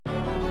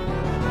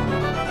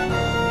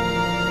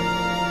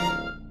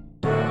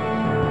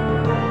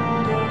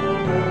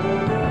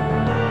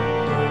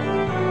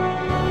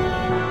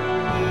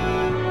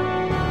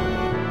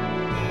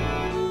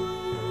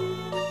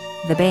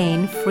the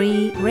Bane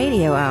Free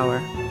Radio Hour.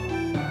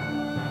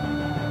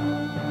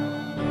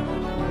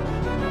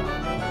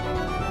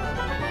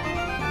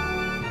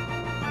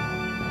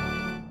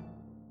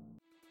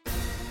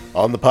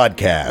 On the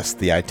podcast,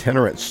 the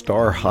itinerant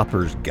Star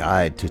Hopper's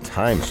Guide to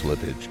Time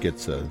Slippage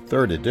gets a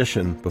third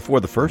edition before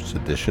the first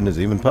edition is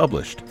even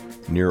published.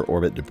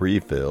 Near-orbit debris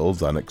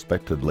fields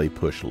unexpectedly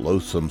push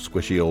loathsome,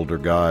 squishy older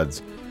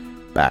gods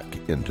back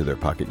into their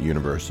pocket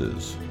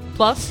universes.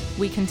 Plus,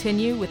 we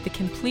continue with the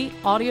complete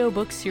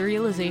audiobook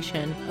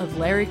serialization of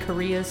Larry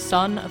Correia's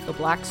Son of the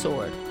Black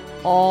Sword.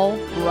 All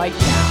right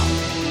now.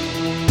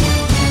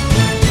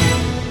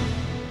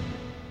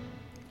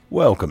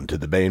 Welcome to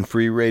the Bane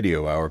Free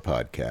Radio Hour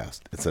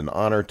podcast. It's an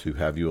honor to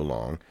have you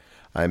along.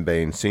 I'm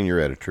Bane Senior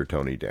Editor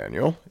Tony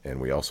Daniel,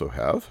 and we also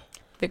have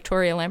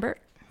Victoria Lambert,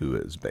 who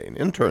is Bane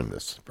intern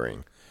this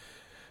spring.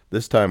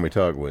 This time we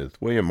talk with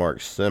William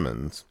Mark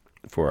Simmons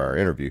for our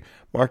interview.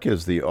 Mark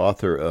is the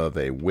author of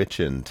A Witch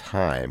in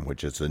Time,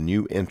 which is a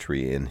new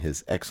entry in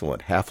his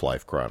excellent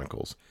Halflife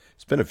Chronicles.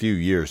 It's been a few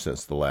years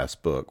since the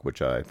last book,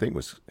 which I think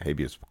was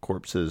Habeas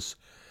Corpses,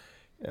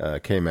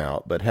 came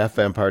out, but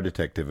half-vampire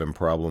detective and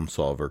problem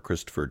solver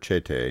Christopher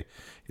Cséjthe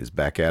is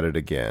back at it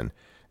again,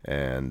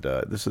 and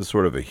this is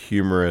sort of a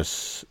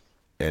humorous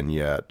and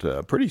yet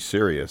pretty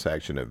serious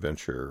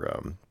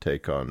action-adventure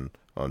take on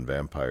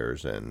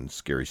vampires and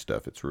scary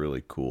stuff. It's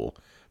really cool.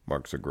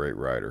 Mark's a great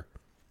writer.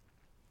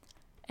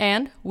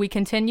 And we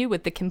continue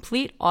with the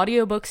complete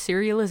audiobook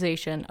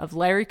serialization of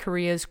Larry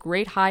Correia's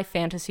great high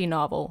fantasy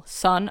novel,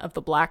 Son of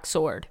the Black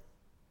Sword.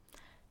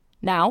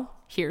 Now,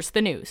 here's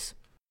the news.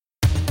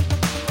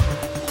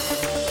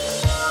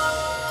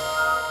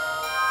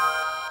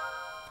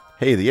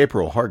 Hey, the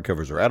April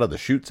hardcovers are out of the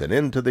chutes and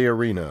into the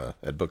arena,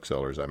 at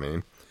booksellers, I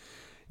mean.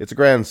 It's a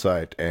grand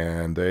sight,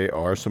 and they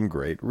are some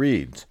great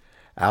reads.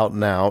 Out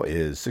now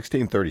is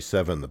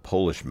 1637, The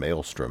Polish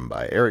Maelstrom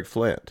by Eric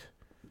Flint.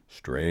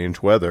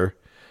 Strange weather.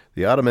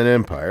 The Ottoman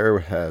Empire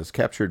has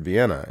captured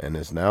Vienna and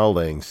is now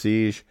laying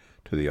siege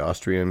to the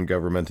Austrian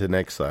government in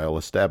exile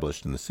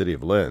established in the city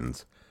of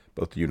Linz.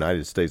 Both the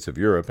United States of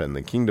Europe and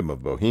the Kingdom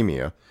of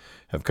Bohemia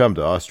have come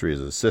to Austria's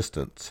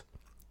assistance,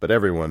 but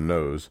everyone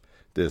knows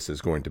this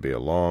is going to be a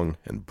long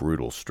and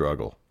brutal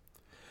struggle.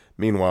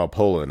 Meanwhile,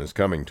 Poland is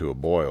coming to a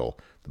boil.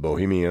 The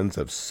Bohemians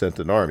have sent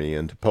an army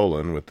into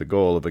Poland with the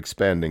goal of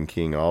expanding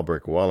King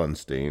Albrecht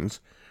Wallenstein's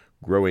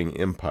growing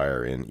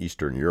empire in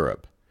Eastern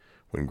Europe.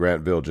 When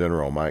Grantville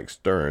General Mike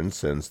Stern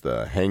sends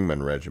the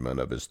Hangman Regiment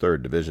of his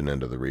 3rd Division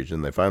into the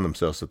region, they find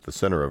themselves at the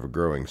center of a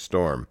growing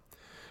storm,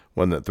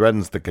 one that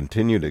threatens the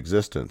continued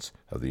existence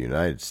of the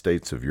United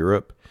States of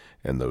Europe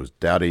and those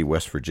doughty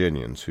West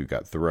Virginians who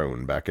got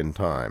thrown back in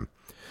time.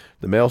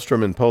 The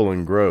maelstrom in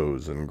Poland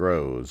grows and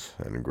grows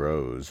and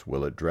grows.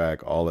 Will it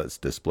drag all its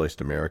displaced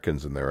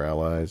Americans and their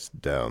allies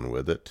down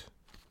with it?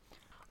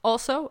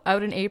 Also,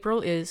 out in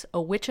April is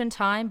A Witch in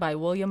Time by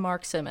William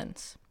Mark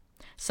Simmons.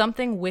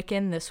 Something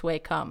Wiccan this way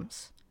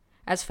comes.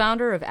 As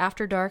founder of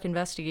After Dark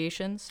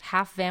Investigations,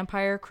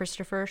 half-vampire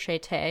Christopher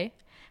Cséjthe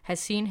has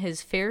seen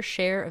his fair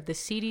share of the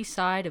seedy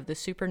side of the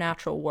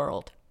supernatural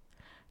world.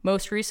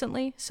 Most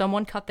recently,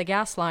 someone cut the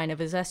gas line of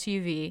his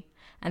SUV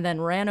and then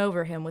ran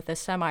over him with a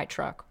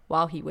semi-truck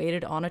while he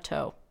waited on a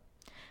tow.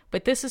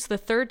 But this is the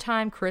 3rd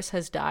time Chris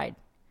has died.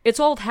 It's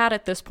old hat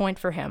at this point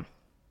for him.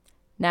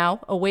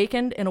 Now,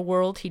 awakened in a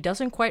world he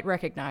doesn't quite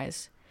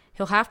recognize,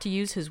 he'll have to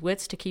use his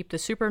wits to keep the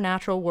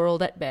supernatural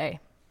world at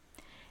bay.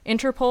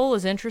 Interpol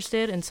is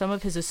interested in some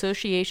of his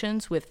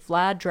associations with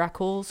Vlad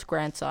Dracul's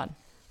grandson,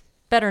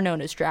 better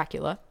known as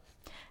Dracula,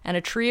 and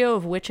a trio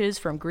of witches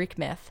from Greek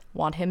myth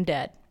want him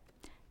dead.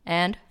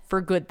 And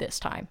for good this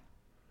time.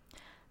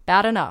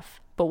 Bad enough.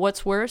 But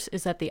what's worse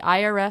is that the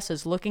IRS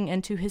is looking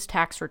into his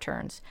tax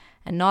returns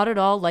and not at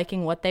all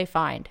liking what they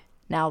find.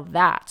 Now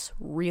that's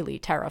really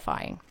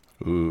terrifying.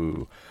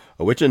 Ooh.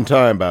 A Witch in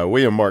Time by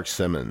William Mark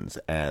Simmons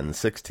and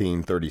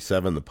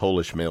 1637, The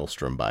Polish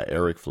Maelstrom by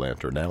Eric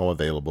Flint are now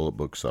available at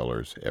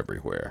booksellers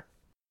everywhere.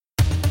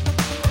 I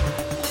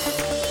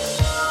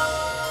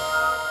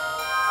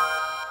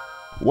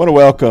want to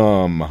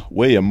welcome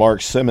William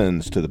Mark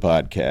Simmons to the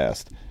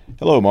podcast.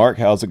 Hello, Mark.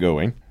 How's it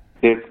going?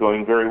 It's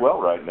going very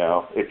well right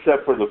now,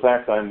 except for the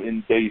fact I'm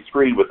in day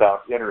 3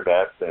 without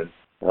internet, and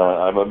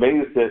I'm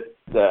amazed at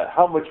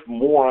how much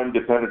more I'm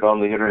dependent on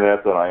the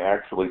internet than I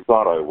actually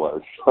thought I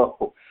was.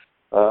 So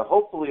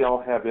hopefully I'll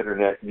have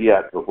internet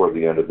yet before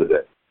the end of the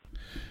day.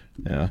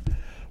 Yeah,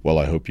 well,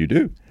 I hope you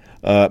do.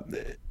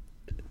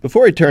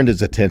 Before he turned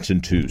his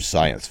attention to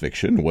science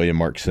fiction, William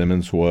Mark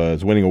Simmons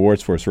was winning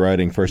awards for his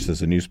writing, first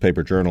as a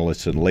newspaper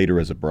journalist and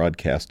later as a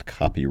broadcast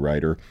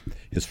copywriter.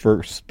 His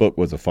first book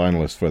was a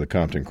finalist for the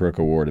Compton Crook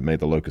Award and made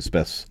the Locus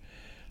Best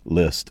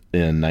list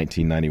in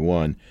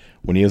 1991.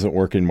 When he isn't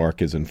working, Mark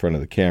is in front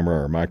of the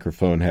camera or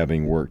microphone,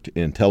 having worked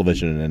in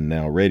television and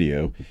now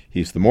radio.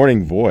 He's the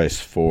morning voice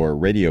for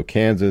Radio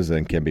Kansas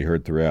and can be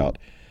heard throughout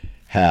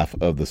half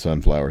of the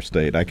Sunflower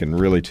State. I can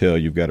really tell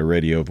you've got a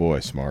radio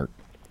voice, Mark.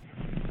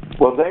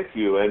 Well, thank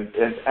you. And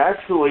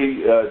actually,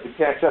 to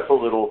catch up a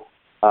little,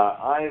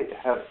 I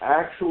have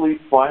actually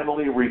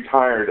finally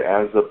retired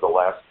as of the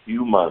last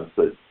few months.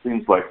 It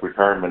seems like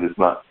retirement is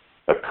not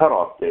a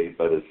cutoff date,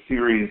 but a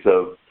series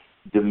of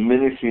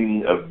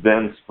diminishing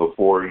events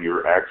before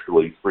you're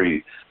actually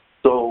free.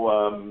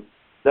 So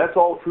that's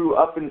all true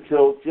up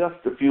until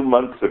just a few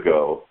months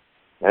ago.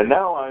 And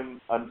now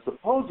I'm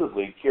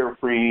supposedly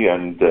carefree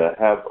and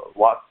have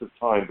lots of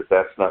time, but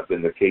that's not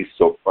been the case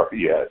so far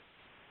yet.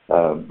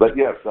 But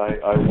yes,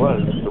 I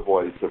was the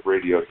voice of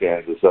Radio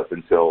Kansas up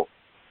until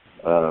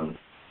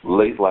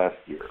late last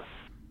year.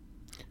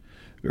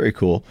 Very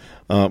cool.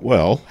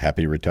 Well,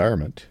 happy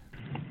retirement.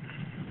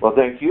 Well,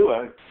 thank you.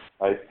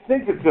 I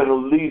think it's going to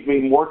leave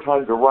me more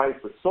time to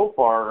write, but so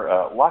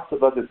far, lots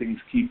of other things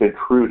keep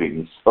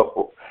intruding.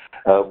 So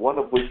one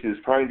of which is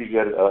trying to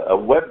get a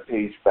web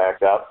page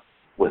back up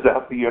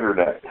without the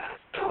internet.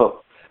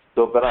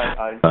 But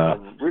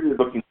I'm really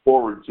looking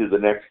forward to the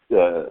next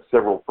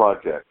several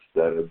projects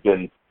that have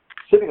been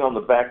sitting on the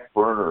back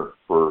burner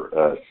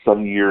for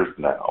some years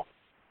now.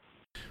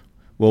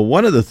 Well,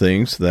 one of the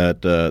things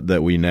that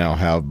we now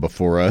have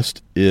before us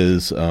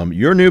is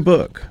your new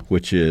book,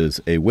 which is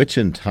A Witch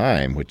in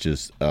Time, which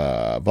is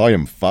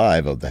Volume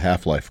 5 of the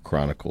Halflife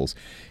Chronicles.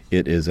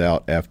 It is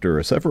out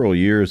after several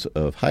years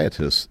of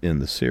hiatus in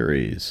the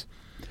series.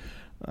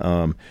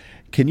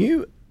 Can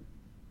you?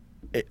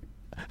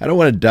 I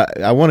want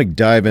to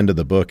dive into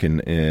the book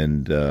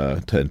and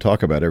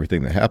talk about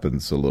everything that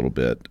happens a little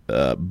bit.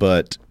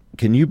 But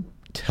can you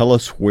tell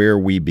us where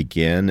we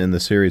begin in the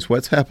series?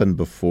 What's happened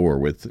before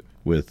with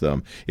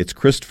it's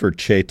Christopher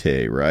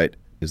Cséjthe, right?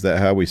 Is that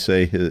how we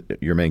say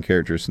your main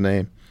character's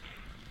name?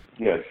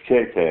 Yes,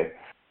 Cséjthe.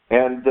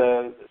 And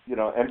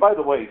and by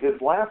the way,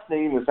 his last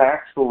name is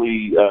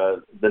actually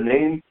the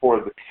name for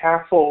the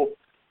castle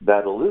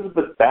that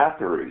Elizabeth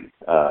Bathory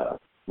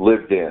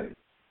lived in.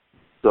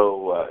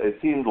 So it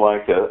seemed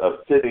like a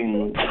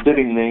fitting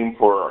name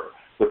for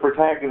the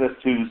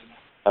protagonist, who's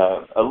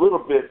a little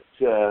bit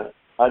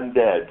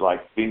undead,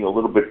 like being a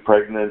little bit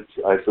pregnant,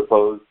 I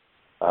suppose.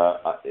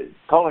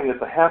 Calling it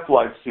the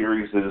Half-Life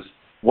series is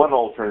one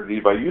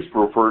alternative. I used to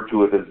refer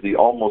to it as the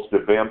Almost a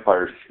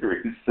Vampire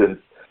series, since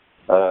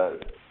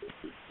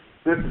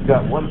Fifth's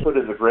got one foot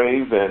in the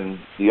grave and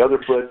the other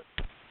foot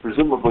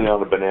presumably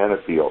on a banana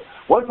peel.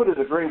 One Foot in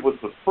the Grave was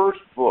the first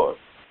book,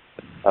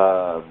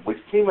 which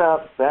came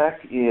out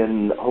back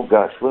in,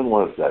 when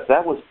was that?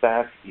 That was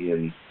back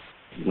in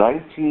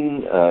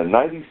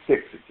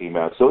 1996 it came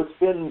out. So it's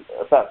been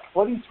about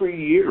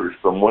 23 years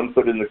from One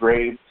Foot in the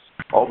Grave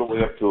all the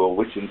way up to A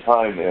Witch in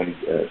Time. And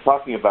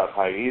talking about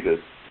hiatus,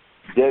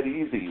 Dead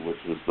Easy, which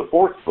was the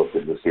fourth book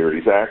in the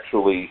series,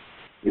 actually,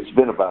 it's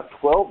been about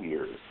 12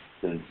 years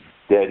since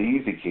Dead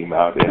Easy came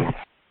out.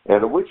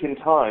 And A Witch in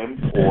Time,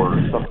 or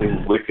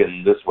Something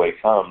Wiccan This Way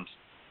Comes,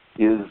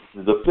 is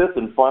the fifth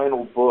and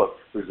final book,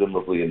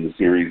 presumably in the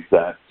series,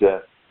 that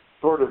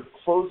sort of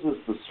closes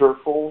the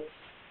circle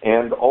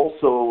and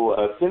also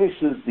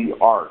finishes the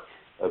arc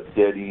of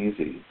Dead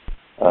Easy.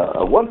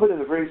 One Foot in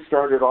the Grave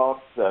started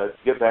off, to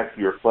get back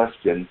to your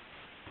question,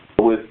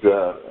 with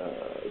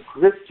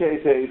Chris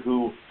Cséjthe,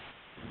 who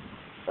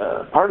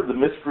part of the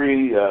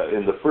mystery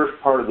in the first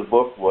part of the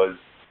book was,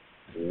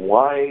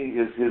 why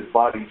is his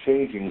body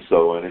changing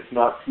so, and it's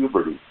not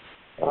puberty?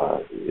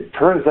 It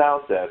turns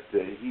out that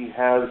he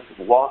has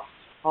lost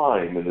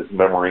time in his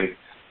memory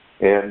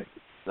and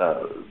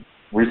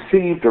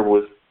received or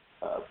was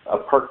a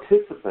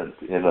participant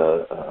in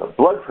a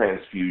blood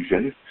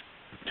transfusion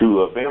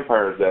to a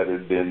vampire that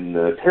had been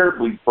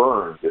terribly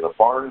burned in a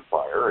barn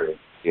fire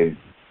in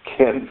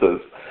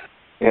Kansas.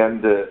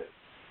 And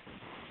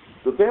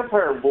the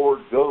vampire lore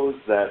goes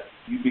that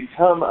you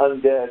become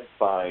undead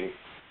by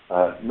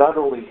not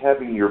only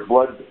having your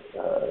blood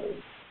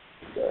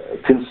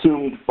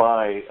consumed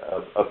by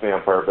a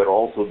vampire, but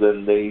also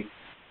then they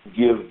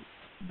give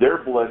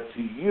their blood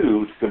to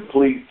you to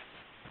complete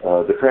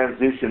the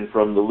transition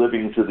from the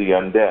living to the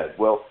undead.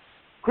 Well,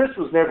 Chris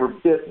was never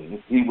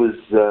bitten. He was,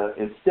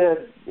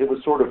 instead, it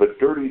was sort of a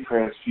dirty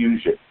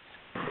transfusion.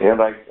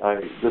 And I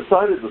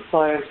decided the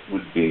science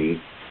would be,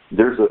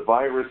 there's a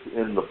virus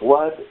in the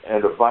blood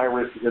and a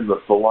virus in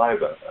the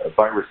saliva, a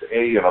virus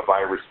A and a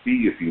virus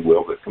B, if you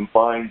will, that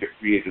combine to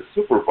create a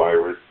super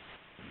virus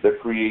that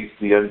creates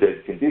the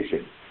undead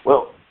condition.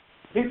 Well,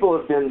 people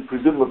have been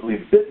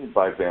presumably bitten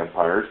by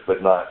vampires,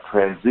 but not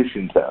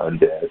transitioned to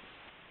undead.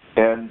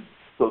 And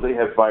so they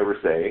have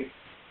virus A,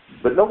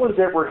 but no one's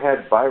ever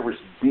had virus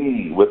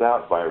B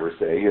without virus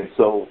A. And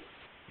so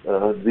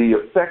the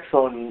effects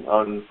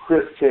on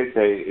Chris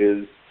Cséjthe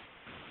is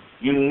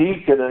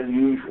unique and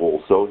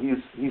unusual. So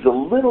he's a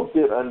little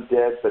bit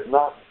undead, but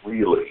not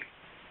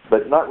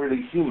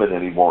really human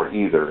anymore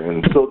either.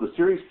 And so the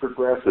series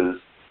progresses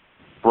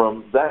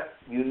from that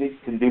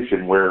unique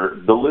condition where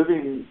the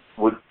living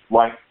would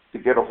like to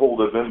get a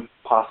hold of him,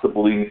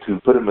 possibly to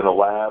put him in a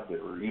lab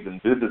or even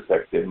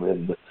vivisect him,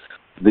 and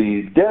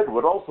the dead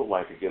would also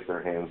like to get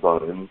their hands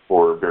on him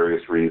for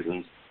various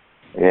reasons.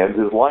 And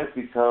his life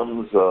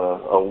becomes a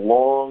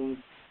long,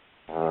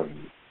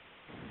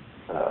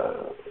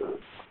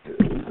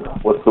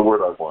 what's the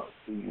word I want?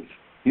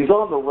 he's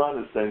on the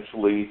run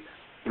essentially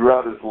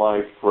throughout his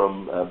life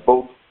from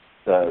both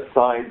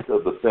sides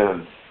of the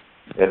fence,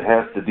 and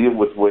has to deal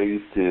with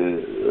ways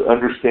to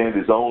understand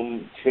his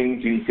own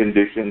changing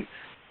condition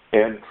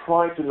and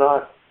try to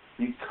not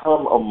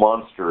become a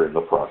monster in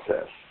the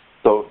process.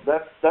 So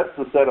that's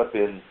the setup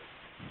in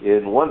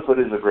One Foot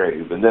in the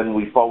Grave. And then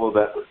we follow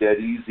that with Dead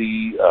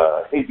Easy,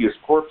 Habeas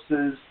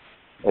Corpses,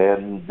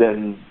 and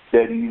then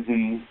Dead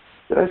Easy.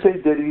 Did I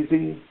say Dead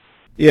Easy?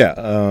 Yeah,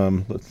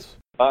 let's...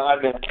 I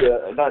meant,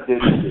 not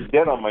Dead Easy,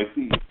 Dead on My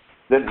Feet,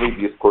 then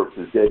Habeas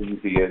Corpses, Dead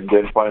Easy, and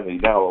then finally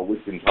now A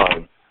Witch in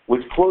Time,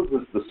 which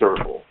closes the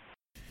circle.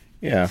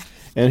 Yeah,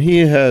 and he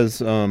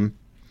has One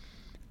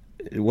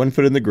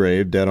Foot in the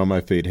Grave, Dead on My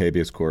Feet,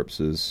 Habeas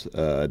Corpses,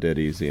 Dead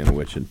Easy, and A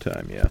Witch in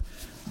Time, yeah.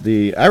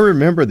 I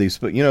remember these,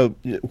 but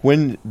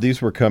when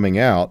these were coming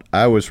out,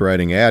 I was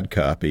writing ad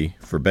copy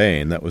for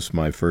Baen. That was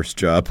my first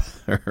job,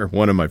 or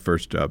one of my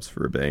first jobs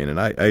for Baen, and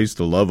I used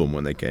to love them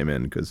when they came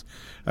in because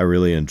I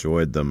really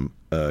enjoyed them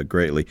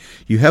greatly.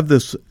 You have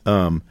this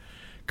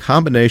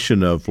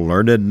combination of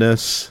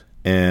learnedness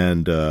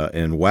and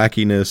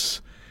wackiness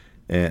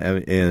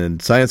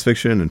and science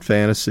fiction and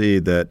fantasy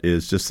that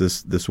is just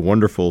this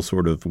wonderful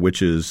sort of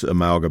witches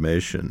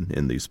amalgamation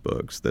in these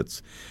books.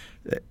 That's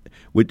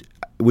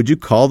would you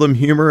call them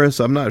humorous?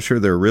 I'm not sure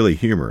they're really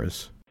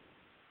humorous.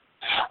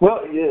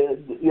 Well, yeah,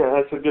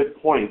 that's a good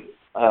point.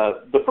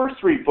 The first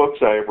three books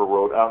I ever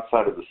wrote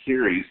outside of the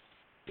series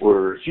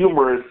were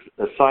humorous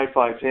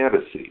sci-fi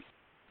fantasy.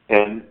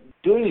 And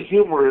doing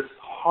humorous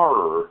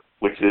horror,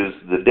 which is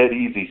the Dead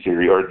Easy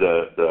series, or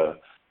the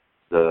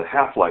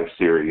Halflife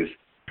series,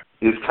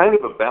 is kind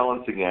of a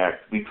balancing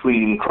act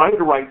between trying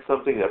to write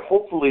something that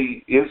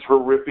hopefully is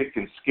horrific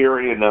and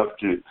scary enough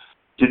to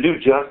do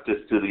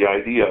justice to the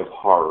idea of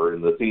horror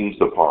and the themes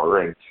of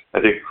horror. And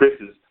I think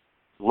Chris's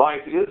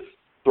life is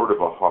sort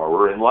of a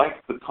horror, and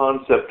like the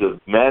concept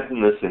of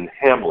madness in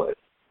Hamlet,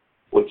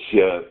 which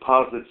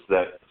posits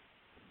that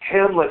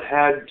Hamlet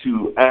had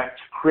to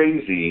act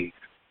crazy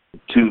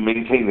to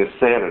maintain his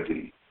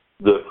sanity.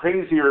 The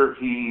crazier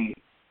he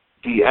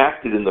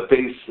acted in the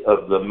face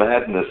of the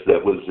madness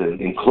that was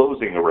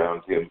enclosing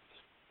around him,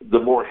 the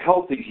more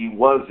healthy he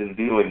was in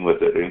dealing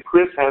with it. And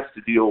Chris has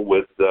to deal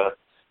with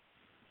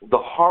the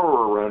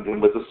horror around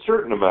him with a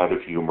certain amount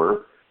of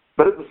humor.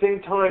 But at the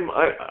same time,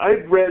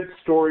 I've read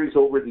stories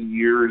over the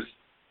years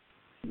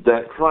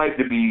that tried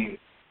to be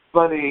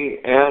funny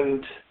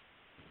and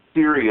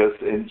serious,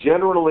 and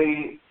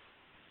generally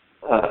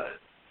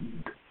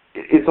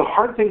it's a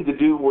hard thing to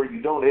do where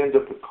you don't end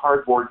up with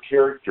cardboard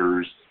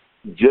characters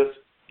just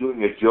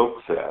doing a joke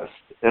fest.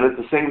 And at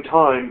the same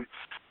time,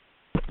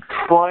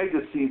 try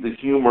to see the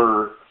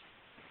humor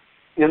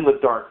in the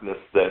darkness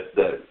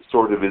that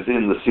sort of is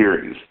in the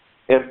series.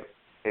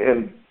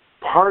 And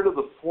part of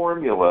the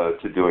formula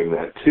to doing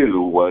that,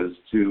 too, was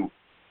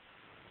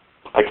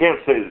I can't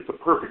say it's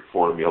a perfect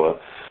formula,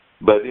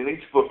 but in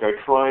each book I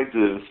tried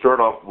to start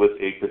off with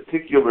a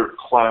particular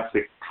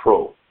classic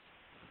trope.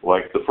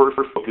 Like the first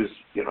book is,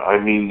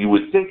 you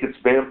would think it's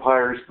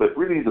vampires, but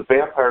really the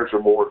vampires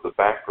are more of the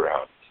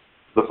background.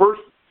 The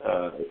first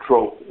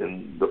trope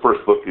in the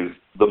first book is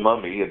the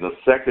mummy, and the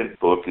second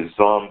book is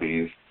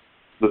zombies.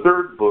 The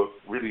third book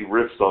really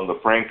riffs on the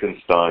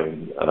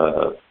Frankenstein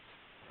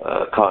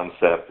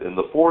concept, and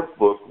the fourth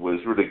book was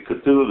really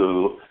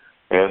Cthulhu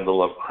and the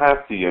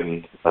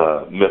Lovecraftian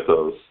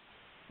mythos.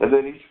 And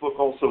then each book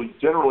also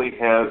generally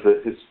has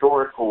a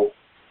historical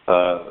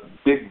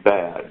big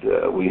bad.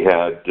 We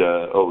had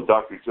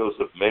Dr.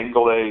 Joseph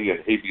Mengele and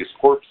Habeas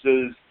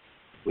Corpses.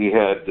 We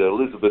had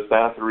Elizabeth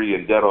Bathory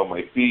and Dead on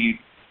My Feet.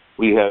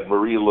 We had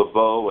Marie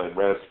Laveau and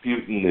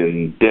Rasputin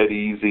in Dead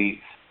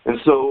Easy. And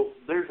so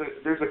there's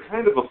a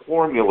kind of a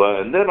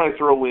formula, and then I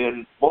throw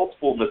in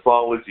multiple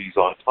mythologies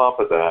on top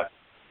of that,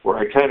 where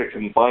I kind of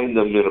combine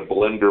them in a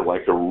blender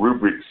like a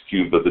Rubik's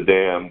Cube of the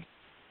Damned,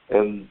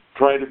 and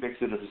try to mix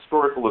in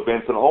historical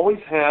events, and always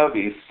have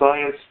a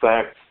science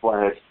fact /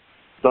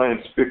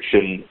 science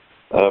fiction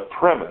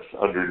premise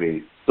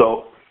underneath.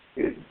 So,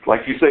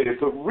 like you say,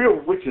 it's a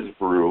real witch's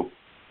brew,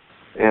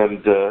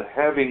 and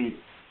having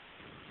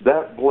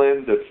that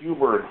blend of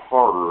humor and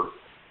horror.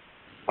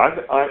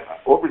 I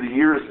over the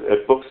years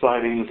at book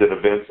signings and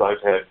events,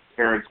 I've had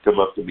parents come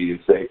up to me and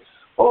say,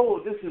 "Oh,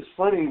 this is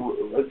funny.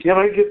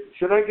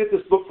 Should I get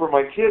this book for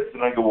my kids?"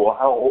 And I go, "Well,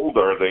 how old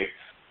are they?"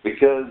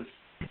 Because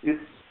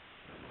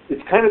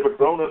it's kind of a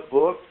grown-up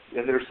book,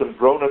 and there's some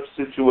grown-up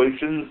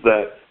situations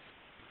that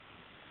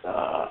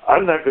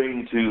I'm not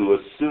going to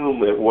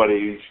assume at what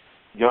age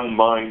young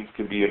minds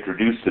can be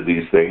introduced to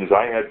these things.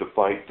 I had to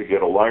fight to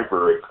get a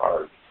library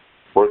card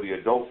for the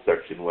adult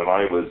section when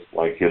I was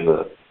like in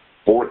the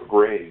 4th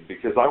grade,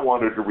 because I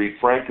wanted to read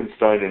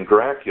Frankenstein and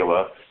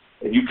Dracula,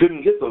 and you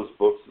couldn't get those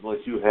books unless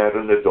you had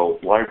an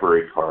adult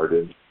library card,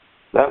 and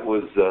that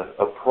was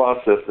a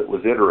process that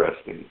was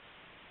interesting.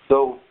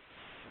 So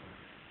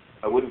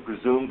I wouldn't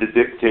presume to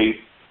dictate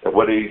at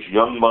what age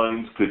young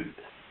minds could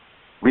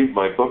read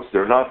my books.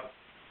 They're not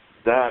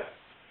that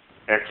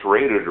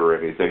X-rated or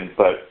anything,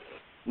 but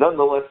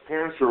nonetheless,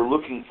 parents are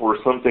looking for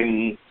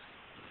something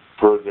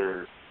for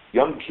their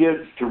young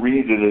kids to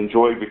read and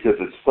enjoy because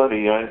it's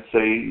funny, I'd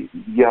say,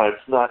 yeah,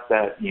 it's not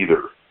that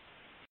either.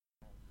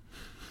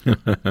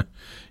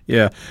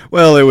 Yeah,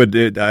 well,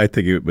 I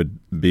think it would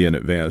be an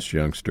advanced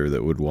youngster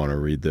that would want to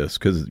read this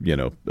because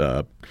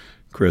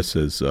Chris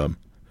is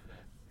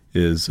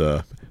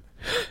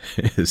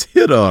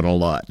hit on a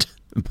lot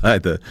by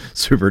the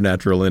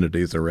supernatural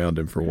entities around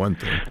him, for one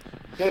thing.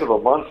 Kind of a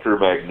monster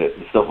magnet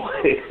in some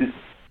ways.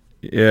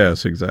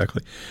 Yes,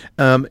 exactly.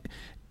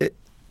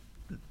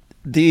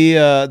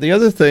 The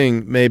other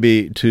thing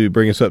maybe to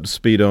bring us up to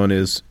speed on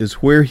is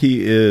where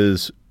he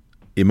is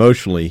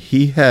emotionally.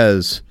 He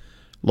has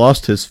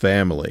lost his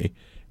family,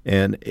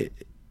 and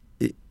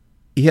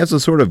he has a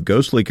sort of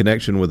ghostly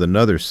connection with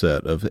another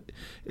set of.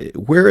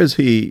 Where is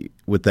he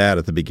with that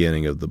at the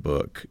beginning of the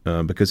book?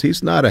 Because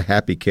he's not a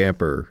happy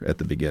camper at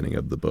the beginning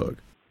of the book.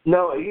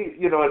 No,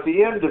 at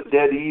the end of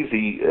Dead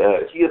Easy,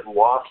 he had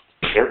lost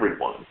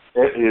everyone.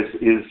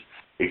 His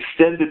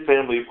extended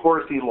family, of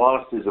course, he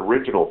lost his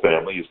original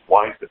family, his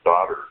wife and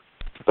daughter,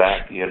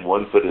 back in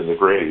One Foot in the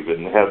Grave,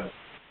 and had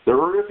the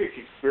horrific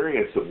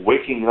experience of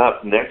waking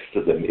up next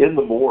to them in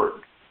the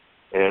morgue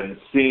and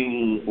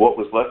seeing what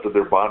was left of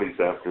their bodies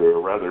after a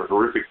rather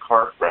horrific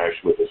car crash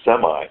with a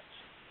semi,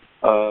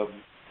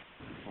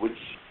 which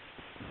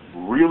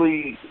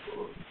really,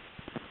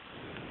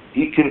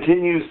 he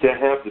continues to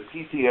have the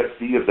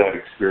PTSD of that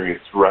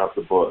experience throughout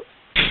the book.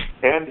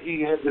 And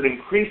he has an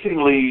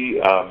increasingly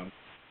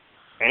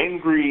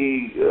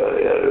angry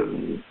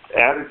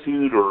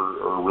attitude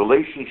or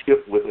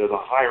relationship with the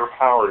higher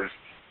powers,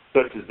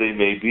 such as they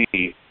may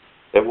be.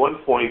 At one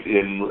point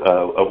in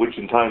A Witch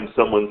in Time,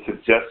 someone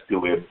suggests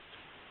to him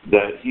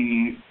that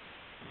he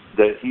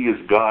is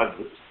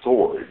God's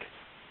sword,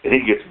 and he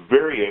gets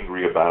very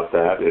angry about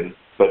that,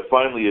 but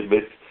finally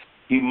admits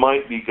he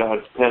might be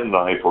God's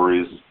penknife or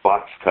his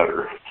box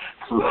cutter.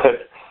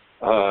 But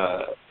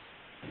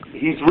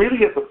he's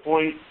really at the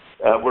point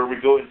where we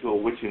go into A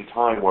Witch in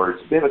Time, where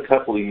it's been a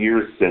couple of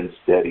years since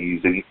Dead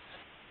Easy,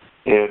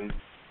 and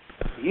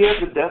he has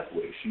a death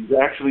wish. He's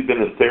actually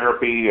been in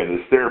therapy, and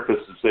his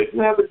therapist has said,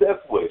 you have a death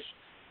wish.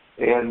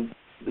 And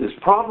his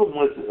problem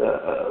with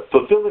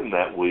fulfilling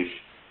that wish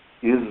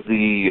is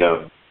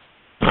the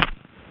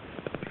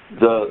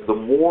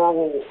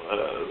moral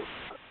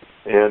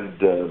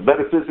and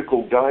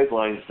metaphysical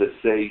guidelines that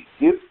say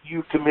if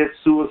you commit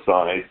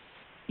suicide,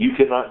 you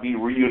cannot be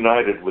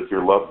reunited with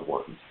your loved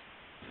ones.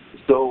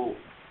 So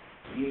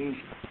he's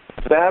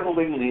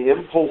battling the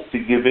impulse to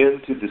give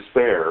in to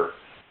despair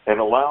and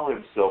allow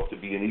himself to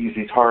be an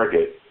easy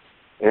target,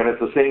 and at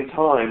the same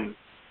time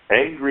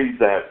angry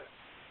that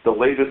the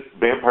latest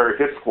vampire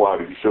hit squad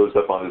who shows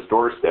up on his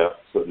doorstep,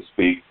 so to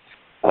speak,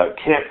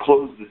 can't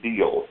close the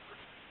deal.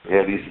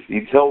 And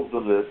he tells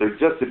them that they're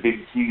just a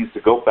big tease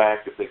to go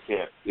back if they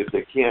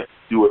can't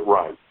do it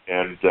right.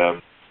 And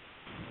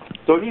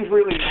so he's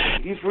really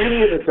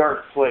in a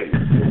dark place.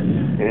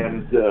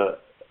 And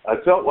I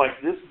felt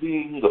like this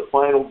being the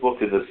final book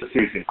in this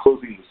series and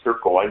closing the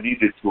circle, I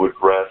needed to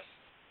address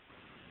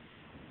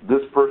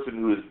this person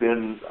who has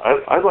been,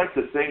 I like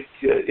to think,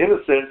 in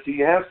a sense, he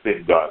has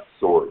been God's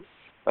sword.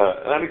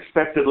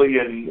 Unexpectedly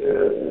and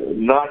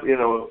not,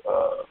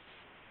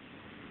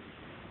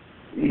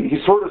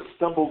 he sort of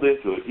stumbled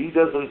into it. He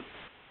doesn't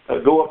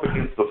go up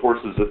against the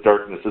forces of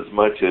darkness as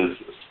much as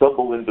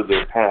stumble into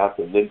their path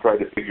and then try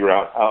to figure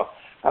out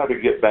how to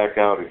get back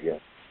out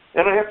again.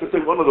 And I have to say,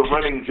 one of the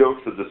running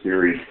jokes of the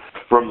series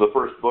from the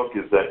first book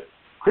is that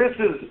Chris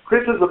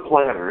is a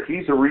planner.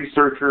 He's a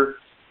researcher.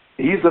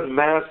 He's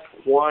amassed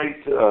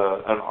quite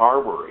an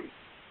armory.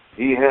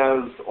 He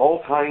has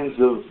all kinds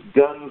of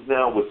guns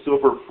now with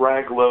silver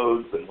frag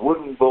loads and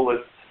wooden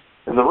bullets.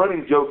 And the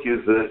running joke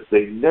is that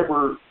they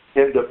never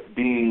end up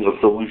being a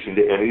solution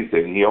to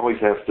anything. He always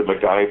has to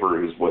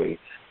MacGyver his way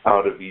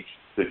out of each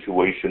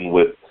situation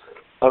with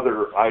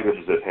other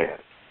items at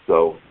hand.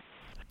 So,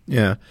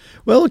 yeah.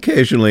 Well,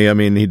 occasionally, I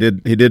mean, he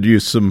did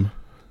use some.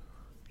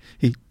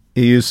 He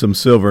used some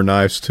silver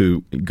knives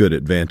to good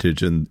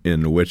advantage in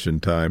A Witch in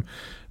Time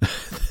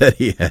that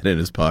he had in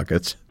his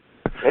pockets.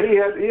 And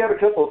he had a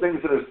couple of things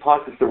in his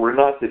pockets that were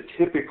not the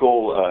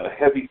typical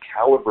heavy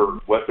caliber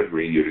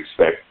weaponry you'd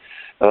expect.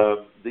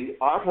 The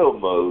auto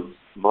mods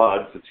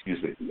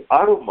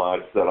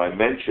that I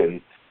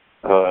mentioned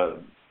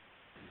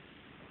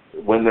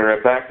when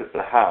they're back at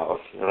the house,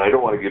 and I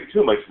don't want to give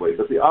too much away,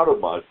 but the auto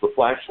mods, the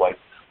flashlights,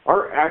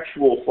 are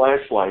actual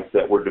flashlights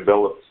that were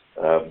developed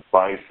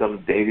by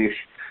some Danish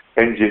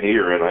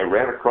engineer, and I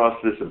ran across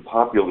this in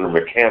Popular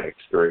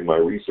Mechanics during my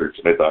research,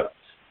 and I thought,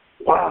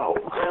 wow,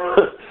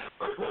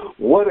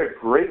 what a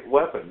great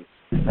weapon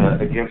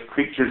against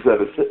creatures that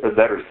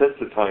are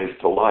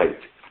sensitized to light.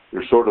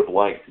 They're sort of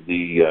like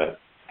the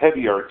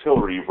heavy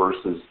artillery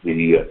versus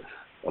the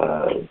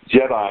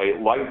Jedi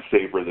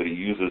lightsaber that he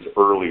uses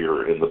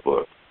earlier in the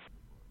book.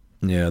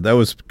 Yeah,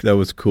 that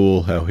was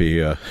cool how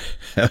he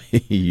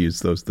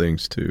used those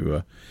things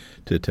to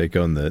take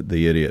on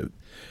the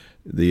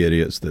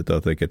idiots that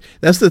thought they could.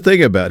 That's the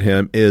thing about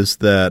him is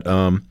that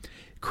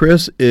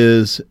Chris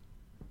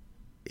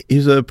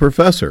he's a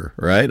professor,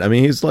 right? I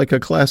mean, he's like a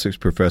classics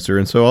professor,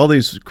 and so all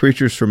these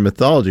creatures from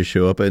mythology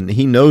show up, and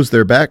he knows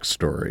their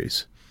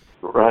backstories.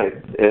 Right,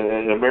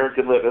 and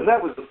American Lit, and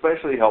that was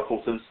especially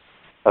helpful since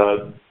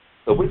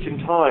A Witch in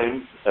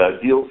Time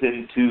deals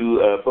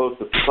into both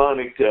the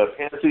Masonic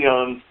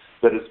pantheons,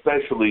 but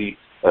especially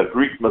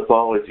Greek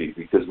mythology,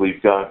 because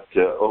we've got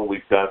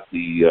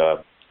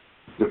the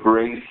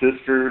Grey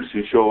Sisters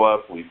who show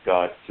up. We've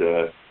got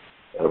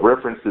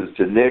references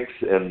to Nyx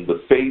and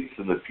the Fates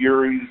and the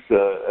Furies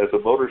as a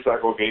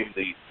motorcycle game.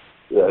 The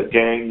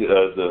gang,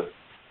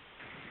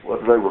 what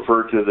did I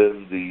refer to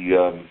them?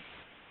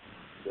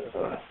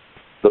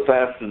 The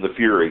Fast and the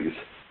Furies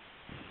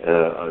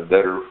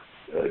that are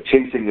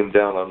chasing him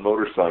down on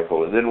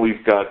motorcycle. And then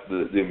we've got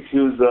the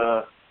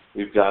Mpuza,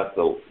 we've got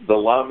the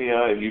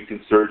Lamia, and you can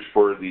search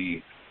for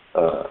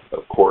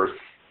of course,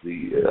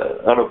 the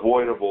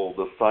unavoidable,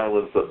 the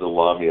silence of the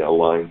Lamia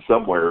line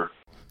somewhere.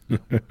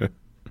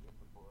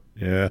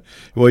 Yeah.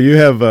 Well, you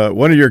have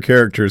one of your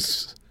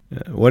characters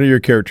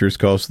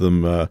calls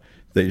them,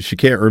 she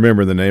can't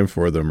remember the name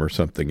for them or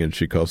something, and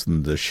she calls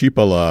them the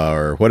Shipala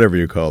or whatever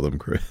you call them,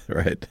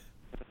 right?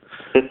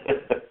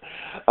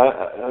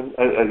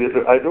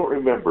 I don't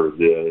remember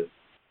the.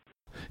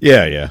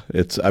 Yeah.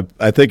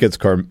 I think it's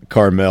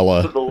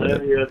Carmela. The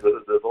Lamia,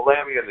 the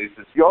Lamia, and he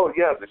says, "Oh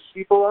yeah, the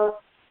Shipala."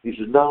 He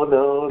says, "No,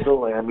 the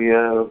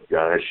Lamia."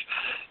 Gosh,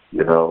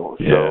 So.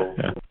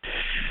 Yeah.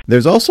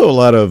 There's also a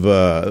lot of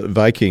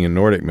Viking and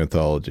Nordic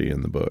mythology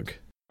in the book.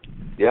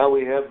 Yeah,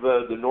 we have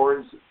the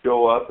Norns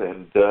show up,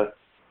 and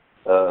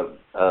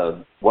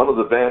one of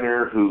the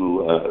Vanir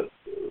who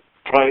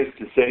tries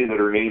to say that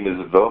her name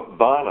is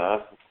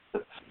Vana.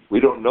 We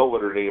don't know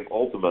what her name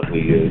ultimately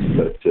is,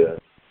 but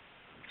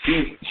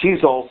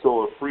she's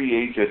also a free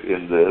agent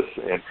in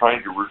this and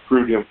trying to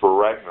recruit him for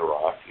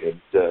Ragnarok.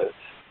 And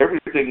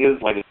everything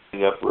is lining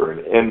up for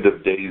an end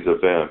of days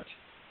event,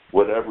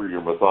 whatever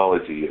your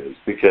mythology is,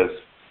 because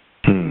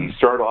you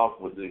start off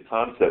with the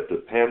concept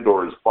of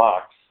Pandora's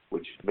box,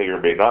 which may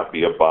or may not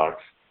be a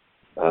box,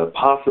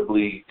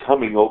 possibly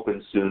coming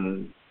open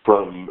soon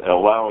from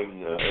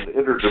allowing an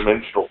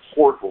interdimensional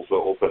portal to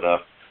open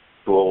up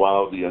to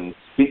allow the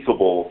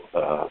unspeakable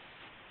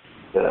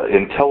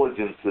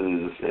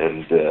intelligences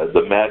and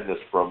the madness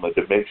from a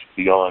dimension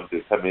beyond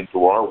to come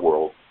into our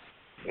world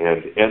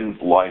and end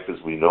life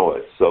as we know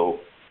it. So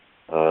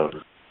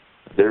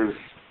there's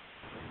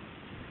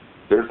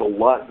a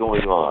lot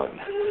going on.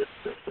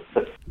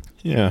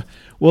 Yeah.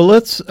 Well,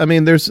 there's,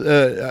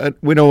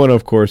 we don't want to,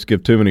 of course,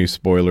 give too many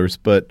spoilers,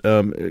 but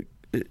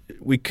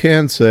we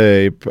can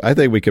say, I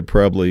think we could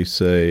probably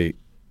say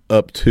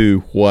up to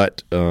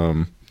what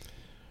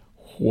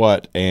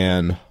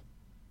Anne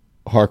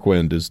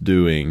Harkwind is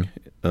doing,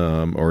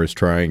 or is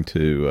trying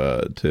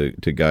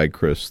to guide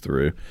Chris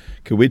through.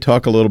 Could we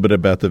talk a little bit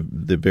about the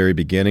very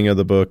beginning of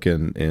the book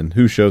and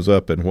who shows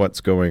up and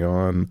what's going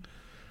on?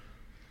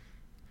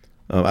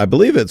 I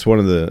believe it's one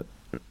of the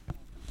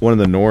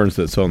Norns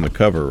that's on the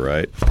cover,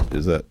 right?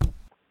 Is that?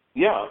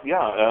 Yeah.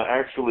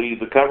 Actually,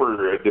 the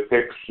cover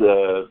depicts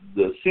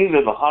the scene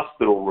in the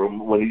hospital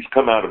room when he's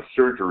come out of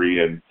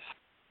surgery, and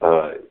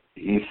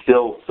he's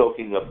still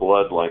soaking up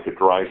blood like a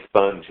dry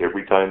sponge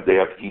every time they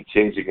have to keep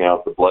changing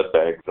out the blood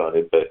bags on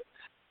it. But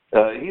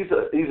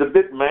he's a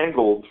bit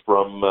mangled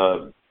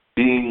from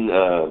being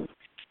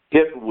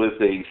hit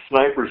with a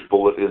sniper's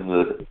bullet in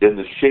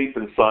the shape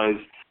and size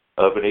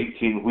of an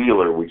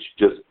 18-wheeler, which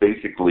just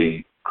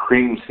basically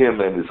creams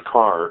him and his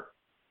car.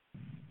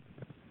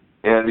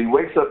 And he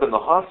wakes up in the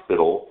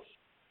hospital,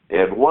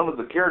 and one of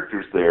the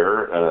characters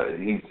there,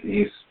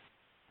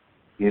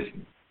 he's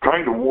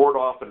trying to ward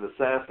off an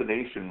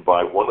assassination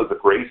by one of the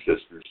Grey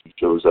Sisters who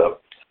shows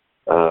up,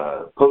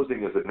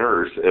 posing as a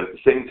nurse. At the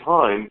same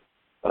time,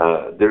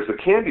 there's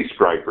a candy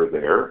striper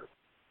there.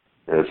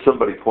 As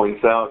somebody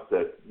points out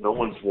that no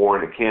one's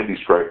worn a candy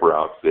striper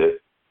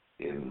outfit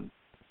in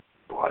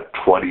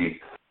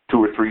 22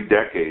 or 3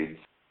 decades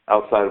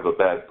outside of a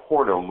bad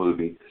porno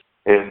movie.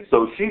 And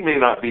so she may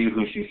not be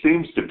who she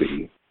seems to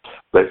be,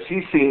 but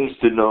she seems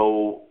to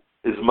know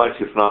as much,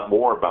 if not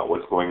more, about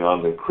what's going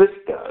on than Chris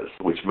does,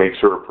 which makes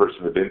her a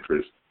person of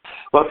interest.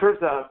 Well, it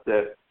turns out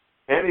that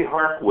Annie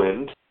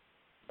Harkwind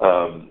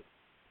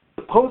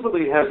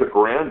supposedly has a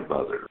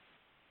grandmother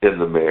in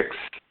the mix,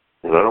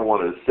 and I don't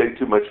want to say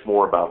too much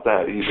more about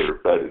that either,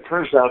 but it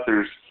turns out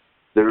there's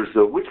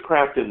a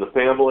witchcraft in the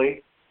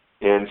family,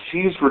 and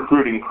she's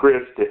recruiting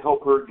Chris to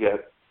help her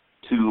get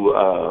to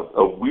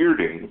a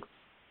weirding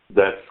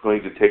that's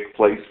going to take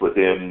place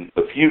within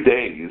a few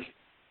days,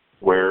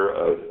 where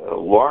a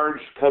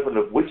large coven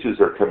of witches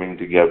are coming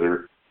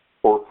together,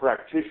 or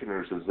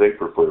practitioners as they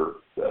prefer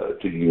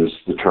to use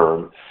the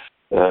term,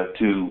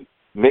 to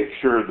make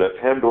sure that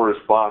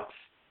Pandora's box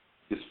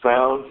is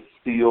found,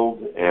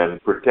 sealed,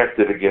 and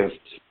protected against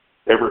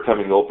ever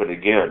coming open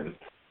again.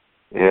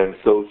 And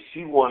so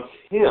she wants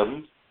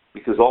him,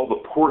 because all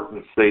the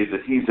portents say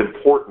that he's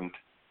important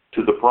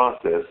to the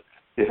process,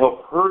 to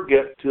help her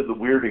get to the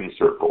weirding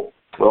circle.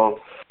 Well,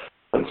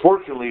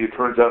 unfortunately, it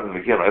turns out, and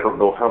again, I don't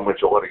know how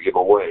much I want to give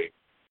away.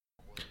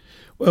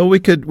 Well,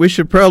 we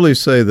should probably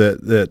say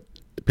that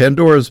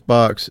Pandora's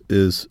box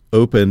is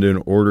opened in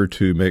order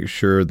to make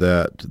sure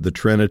that the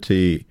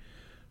Trinity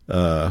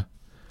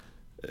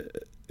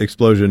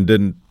explosion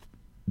didn't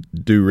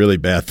do really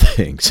bad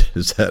things.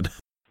 Is that?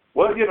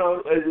 Well,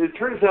 it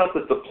turns out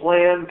that the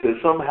plan to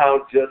somehow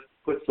just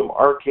put some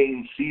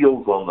arcane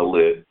seals on the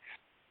lid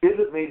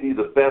isn't maybe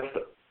the best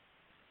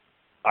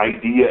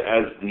idea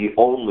as the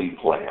only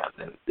plan.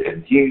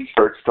 And he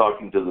starts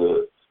talking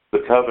to the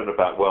coven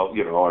about, well,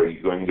 are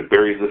you going to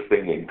bury this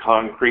thing in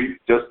concrete?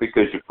 Just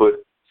because you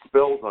put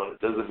spells on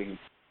it doesn't mean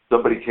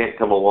somebody can't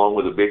come along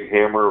with a big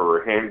hammer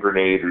or a hand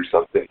grenade or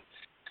something.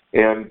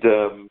 And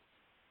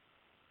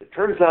it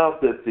turns out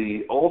that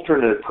the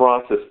alternate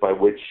process by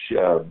which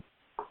the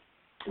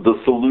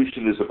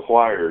solution is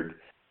acquired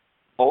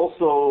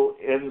also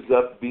ends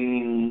up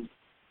being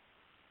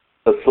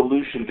a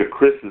solution to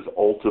Chris's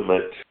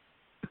ultimate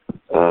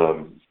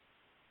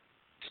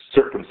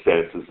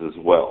circumstances as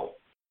well.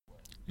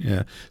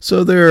 Yeah.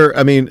 So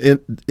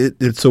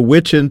it's a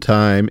witch in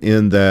time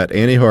in that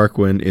Annie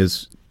Harquin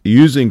is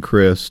using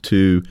Chris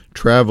to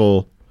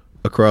travel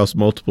across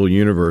multiple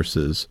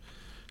universes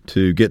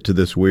to get to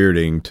this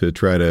weirding to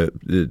try to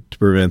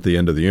prevent the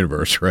end of the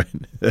universe, right?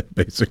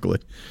 Basically.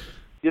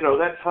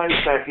 That ties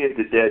back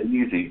into Dead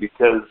Easy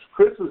because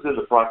Chris was in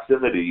the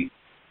proximity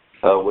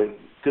when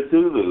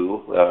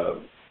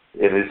Cthulhu,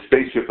 in his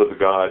spaceship of the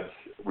gods,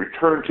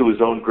 returned to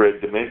his own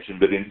dread dimension,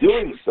 but in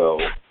doing so,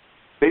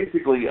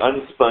 basically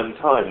unspun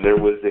time. There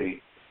was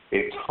a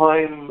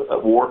time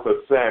warp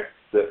effect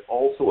that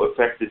also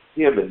affected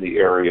him in the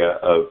area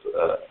of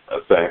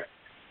effect.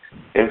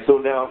 And so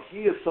now he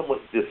is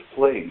somewhat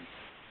displaced.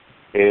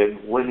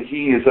 And when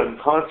he is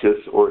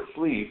unconscious or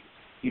asleep,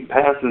 he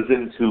passes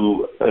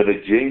into an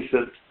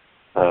adjacent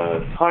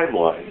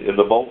timeline in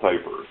the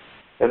multiverse.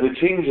 And the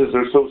changes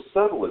are so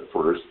subtle at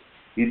first,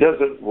 he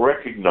doesn't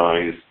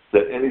recognize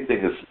that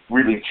anything has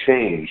really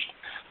changed.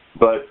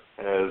 But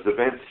as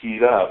events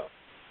heat up,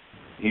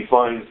 he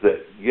finds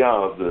that,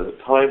 the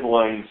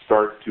timelines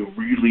start to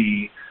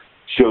really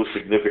show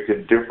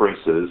significant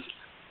differences,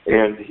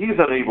 and he's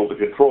unable to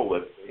control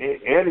it.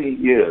 Annie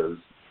is,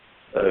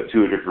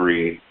 to a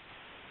degree,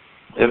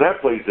 and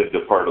that plays into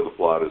part of the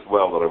plot as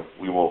well. That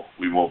we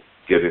won't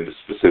get into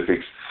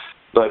specifics,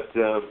 but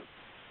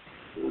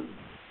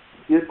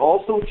it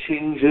also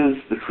changes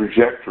the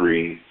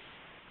trajectory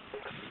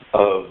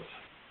of,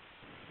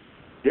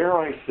 dare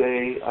I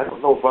say, I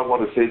don't know if I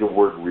want to say the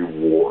word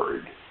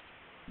reward,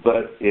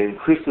 but in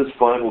Chris's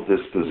final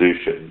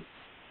disposition,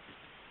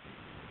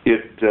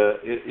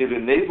 it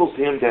enables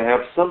him to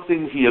have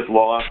something he had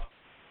lost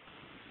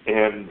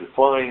and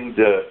find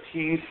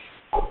peace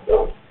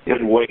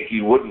in a way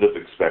he wouldn't have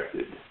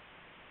expected,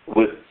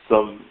 with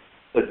some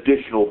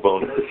additional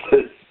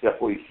bonuses, shall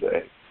we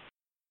say.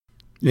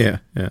 Yeah.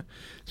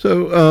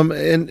 So,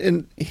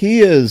 and he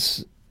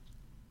is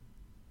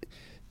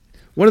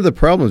one of the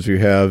problems you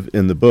have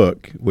in the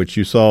book, which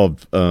you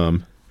solved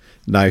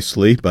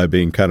nicely by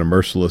being kind of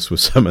merciless with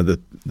some of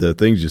the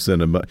things you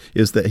send him,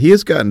 is that he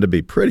has gotten to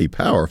be pretty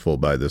powerful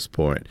by this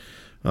point.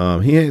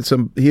 He has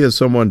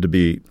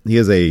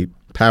a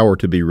power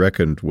to be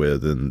reckoned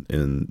with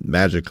in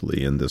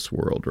magically in this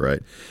world,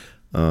 right?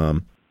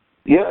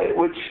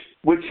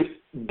 Which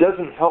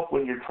doesn't help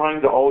when you're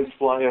trying to always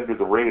fly under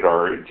the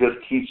radar. It just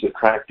keeps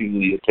attracting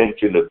the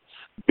attention of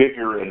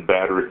bigger and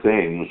badder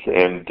things.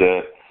 And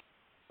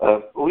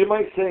we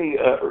might say,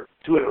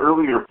 to an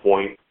earlier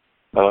point,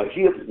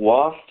 he had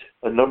lost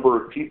a number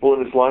of people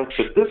in his life,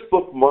 but this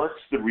book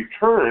marks the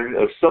return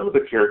of some of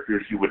the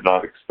characters you would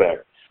not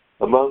expect.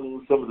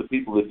 Among some of the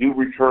people that do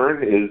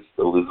return is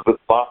Elizabeth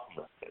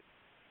Bachman and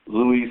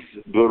Louis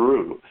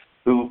Theroux,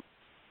 who,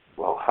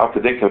 well, how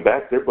could they come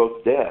back? They're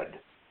both dead.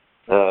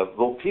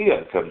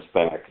 Volpea comes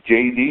back.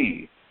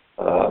 J.D.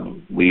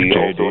 We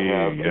also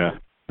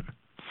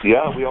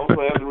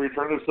have the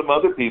return of some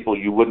other people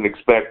you wouldn't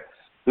expect.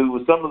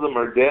 Who some of them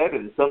are dead,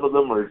 and some of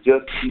them are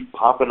just keep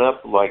popping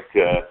up like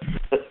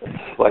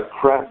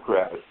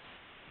crabgrass.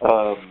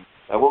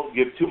 I won't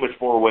give too much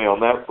more away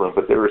on that front,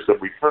 but there are some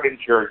returning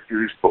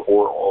characters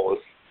before all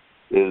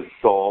is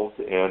solved,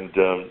 and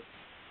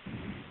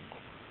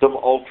some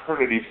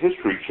alternative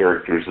history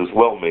characters as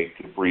well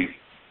make brief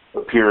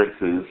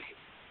appearances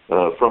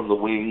from the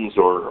wings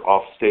or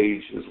off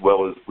stage, as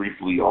well as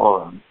briefly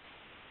on.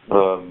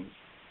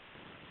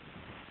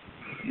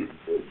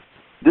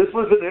 This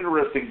was an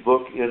interesting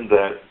book in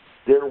that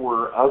there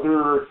were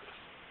other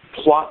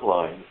plot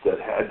lines that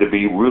had to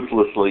be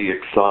ruthlessly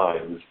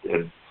excised,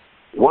 and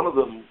one of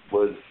them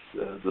was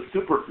the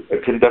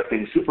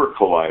conducting super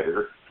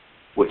collider,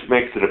 which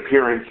makes an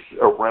appearance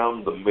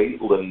around the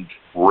Maitland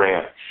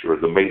Ranch or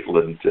the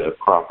Maitland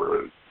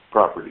property,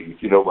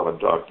 if you know what I'm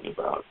talking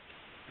about,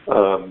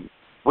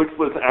 which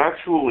was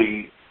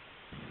actually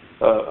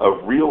a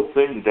real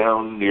thing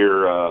down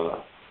near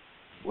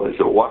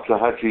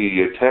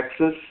Waxahachie,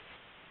 Texas.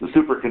 The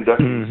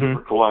superconducting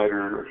super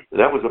collider,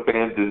 that was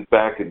abandoned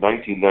back in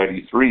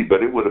 1993,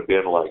 but it would have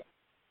been about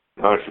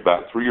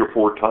 3 or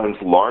 4 times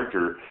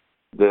larger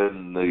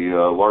than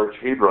the Large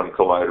Hadron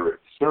Collider at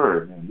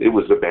CERN. It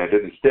was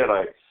abandoned. Instead,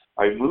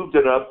 I moved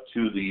it up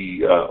to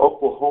the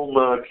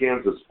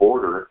Oklahoma-Kansas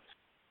border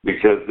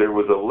because there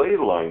was a ley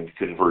line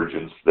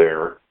convergence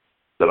there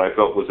that I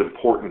felt was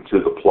important to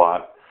the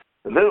plot.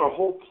 And then a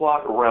whole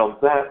plot around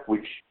that,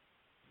 which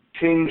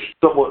changed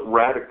somewhat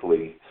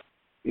radically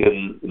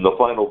in the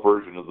final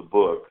version of the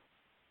book,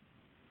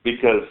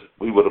 because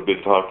we would have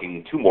been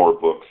talking 2 more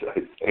books,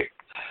 I think,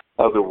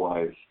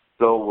 otherwise.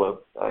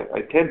 So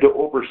I tend to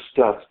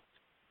overstuff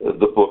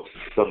the books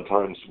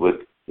sometimes with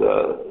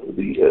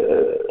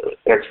the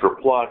extra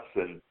plots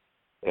and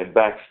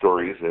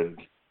backstories, and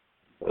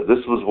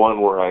this was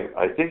one where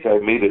I think I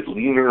made it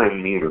leaner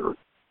and meaner.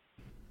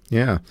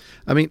 Yeah.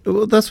 I mean,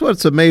 well, that's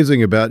what's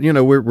amazing about,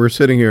 we're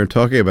sitting here and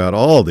talking about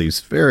all these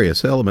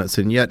various elements,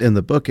 and yet in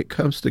the book it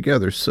comes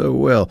together so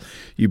well.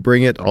 You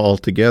bring it all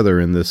together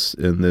in this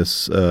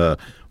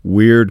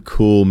weird,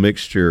 cool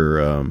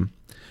mixture.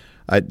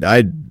 I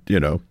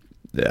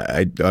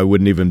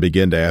wouldn't even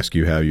begin to ask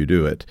you how you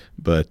do it,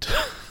 but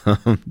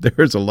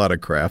there's a lot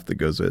of craft that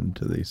goes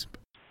into these.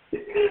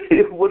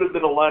 It would have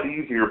been a lot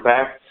easier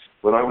back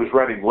when I was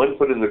writing One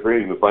Foot in the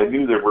Grave if I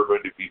knew there were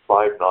going to be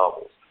 5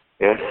 novels.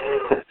 And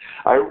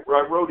I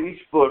wrote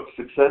each book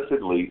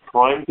successively,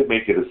 trying to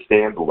make it a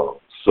standalone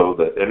so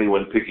that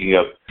anyone picking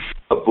up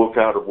a book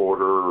out of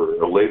order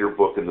or a later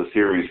book in the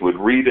series would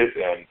read it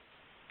and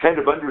kind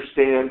of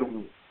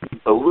understand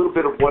a little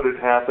bit of what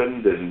had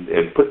happened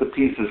and put the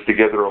pieces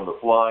together on the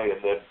fly,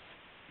 and then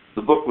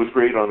the book was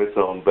great on its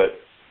own.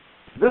 But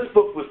this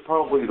book was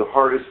probably the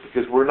hardest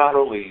because we're not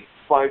only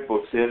 5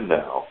 books in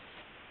now,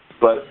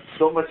 but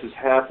so much has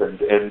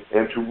happened,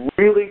 and to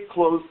really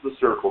close the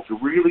circle, to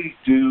really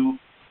do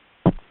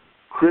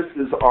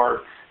Chris's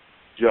arc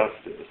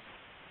justice,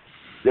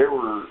 there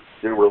were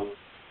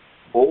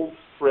old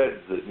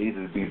threads that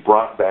needed to be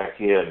brought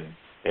back in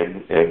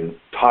and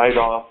tied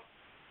off,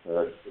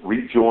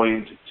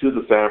 rejoined to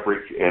the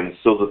fabric, and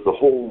so that the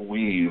whole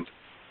weave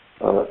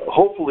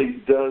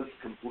hopefully does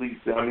complete.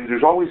 I mean,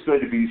 there's always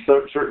going to be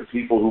certain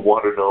people who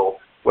want to know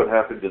what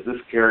happened to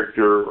this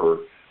character or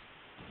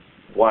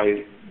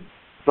why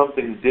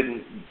something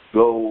didn't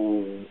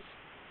go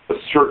a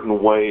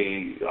certain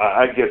way.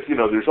 I guess,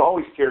 there's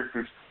always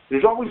characters,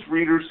 there's always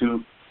readers who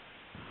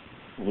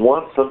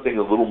want something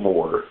a little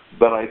more,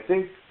 but I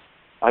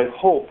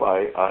hope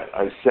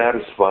I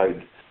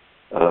satisfied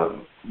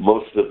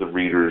most of the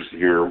readers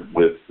here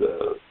with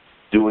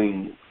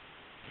doing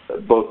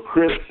both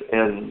Chris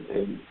and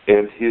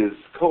his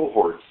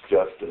cohorts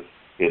justice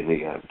in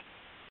the end.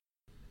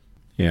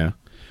 Yeah.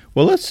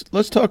 Well,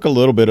 let's talk a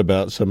little bit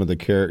about some of the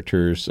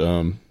characters.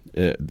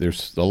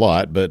 There's a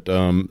lot, but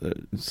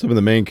some of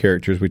the main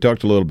characters. We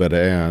talked a little bit of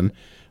Anne.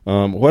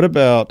 What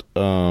about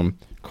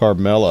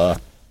Carmela?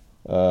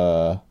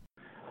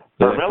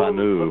 Carmela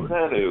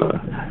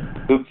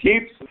Lefanu, who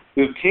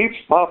keeps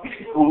popping,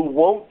 who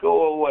won't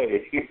go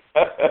away.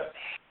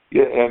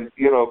 Yeah, and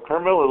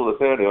Carmela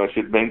Lefanu. I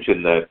should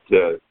mention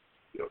that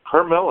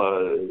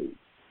Carmela,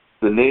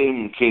 the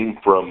name came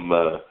from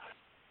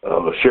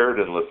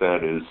Sheridan Le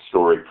Fanu's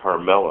story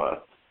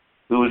Carmela,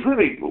 who was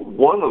really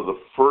one of the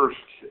first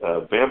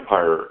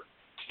vampire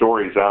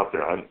stories out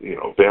there.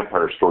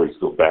 Vampire stories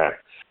go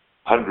back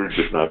hundreds,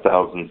 if not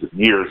thousands of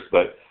years,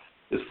 but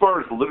as far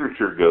as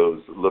literature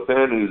goes, Le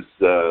Fanu's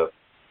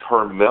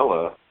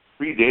Carmela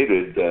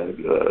predated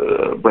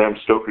Bram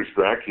Stoker's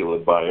Dracula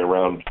by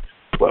around,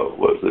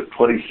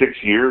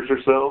 26 years or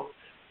so?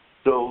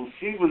 So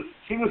she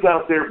was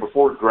out there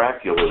before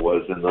Dracula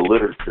was in the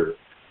literature,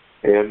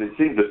 and it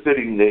seemed a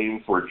fitting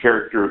name for a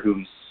character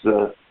who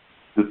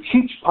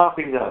keeps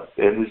popping up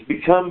and has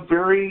become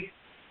very.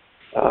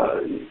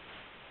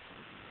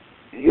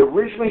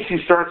 Originally, she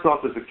starts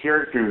off as a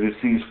character who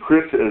sees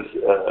Chris as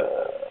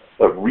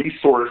a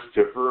resource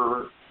to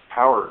her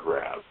power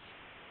grab,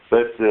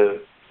 but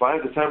by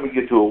the time we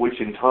get to A Witch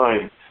in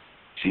Time,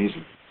 she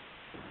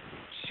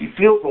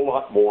feels a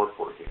lot more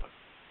for him,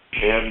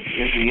 and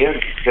in the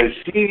end, because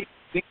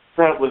she's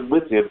traveling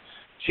with him,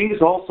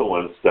 she's also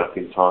unstuck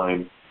in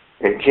time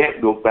and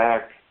can't go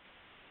back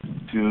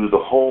to the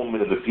home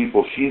and the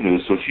people she knew,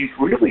 so she's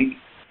really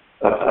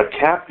a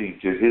captive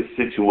to his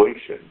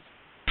situation,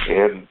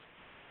 and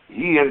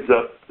he ends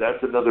up,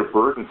 that's another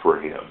burden for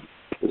him.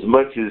 As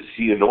much as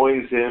she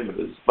annoys him, and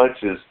as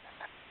much as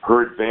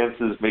her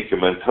advances make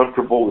him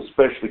uncomfortable,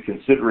 especially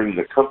considering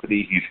the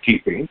company he's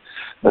keeping,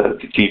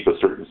 to keep a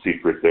certain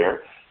secret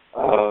there,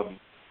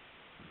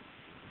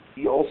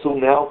 he also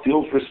now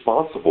feels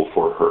responsible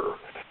for her,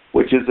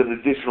 which is an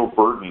additional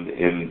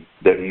burden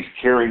that he's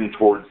carrying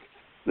towards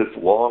this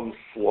long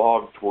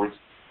slog towards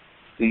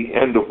the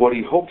end of what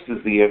he hopes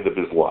is the end of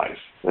his life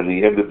and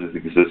the end of his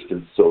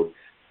existence, so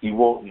he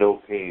won't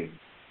know pain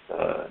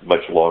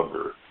much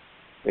longer.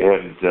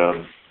 And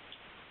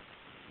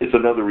it's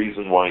another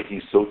reason why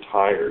he's so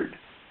tired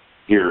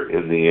here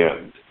in the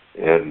end,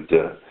 and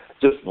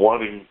just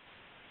wanting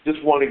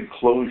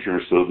closure,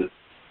 so that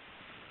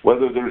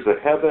whether there's a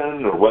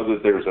heaven or whether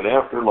there's an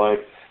afterlife,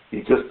 he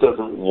just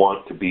doesn't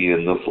want to be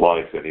in this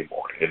life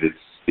anymore. And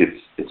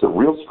it's a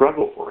real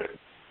struggle for him.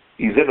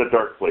 He's in a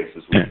dark place,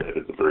 as we said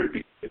at the very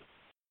beginning.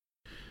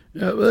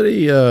 Yeah, but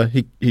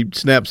he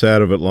snaps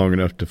out of it long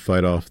enough to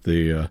fight off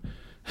the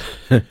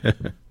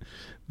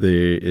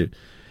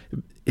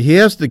he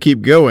has to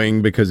keep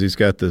going because he's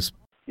got this.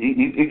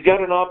 He's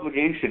got an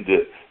obligation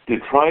to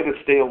try to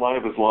stay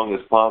alive as long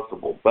as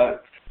possible,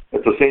 but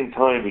at the same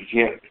time he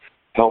can't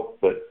help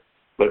but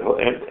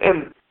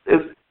and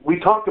as we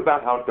talked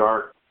about how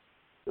dark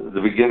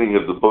the beginning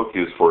of the book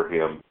is for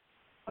him,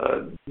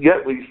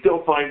 yet we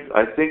still find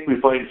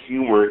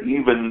humor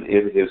even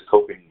in his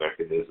coping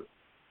mechanism.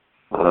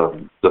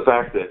 The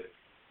fact that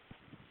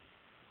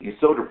he's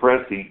so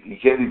depressed he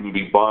can't even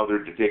be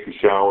bothered to take a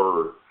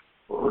shower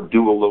or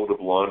do a load of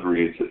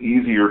laundry. It's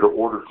easier to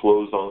order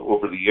clothes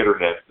over the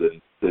internet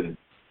than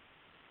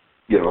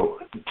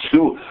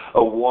do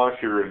a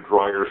washer and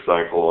dryer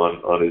cycle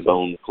on his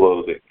own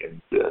clothing,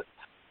 and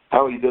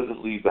how he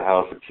doesn't leave the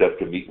house except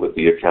to meet with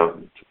the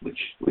accountant,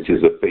 which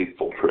is a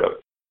fateful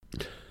trip.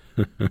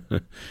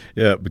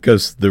 Yeah,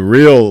 because the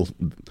real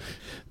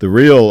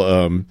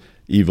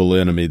evil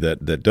enemy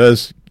that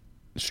does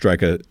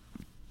strike a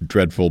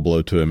dreadful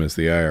blow to him is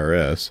the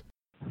IRS.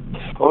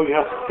 Oh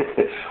yeah.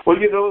 Well,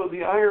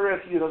 the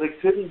IRS, they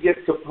couldn't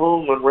get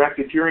Capone on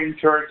racketeering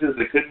charges.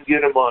 They couldn't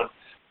get him on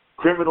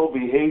criminal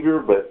behavior,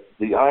 but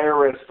the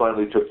IRS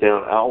finally took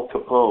down Al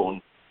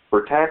Capone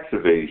for tax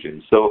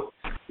evasion. So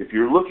if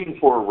you're looking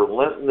for a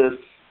relentless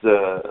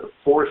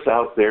force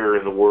out there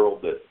in the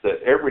world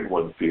that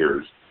everyone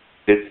fears,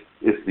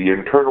 it's the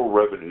Internal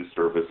Revenue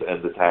Service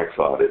and the tax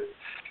audit.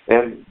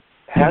 And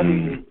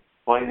having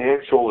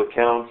financial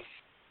accounts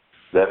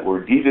that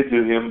were deeded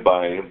to him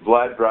by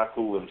Vlad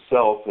Dracul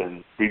himself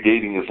and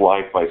predating his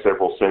life by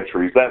several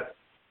centuries, that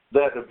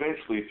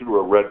eventually threw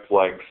a red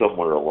flag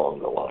somewhere along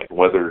the line.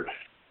 Whether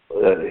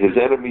his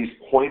enemies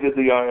pointed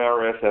the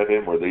IRS at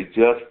him or they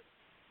just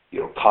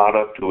caught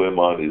up to him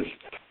on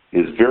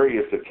his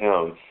various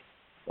accounts,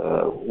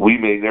 we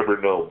may never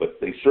know, but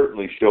they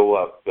certainly show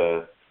up.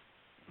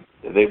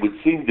 They would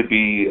seem to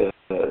be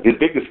his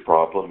biggest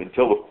problem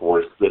until, of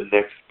course, the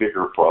next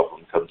bigger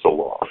problem comes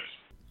along.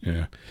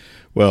 Yeah.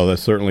 Well,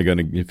 that's certainly going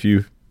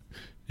to,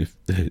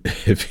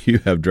 if you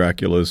have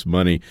Dracula's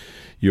money,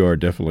 you are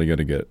definitely going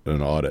to get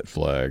an audit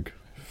flag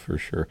for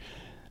sure.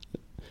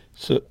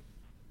 So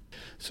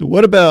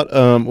what about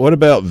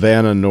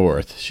Vanna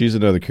North? She's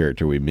another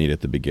character we meet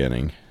at the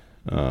beginning.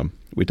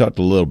 We talked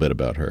a little bit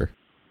about her.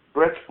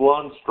 Gretch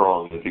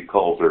Blomstrong, as he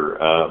calls her.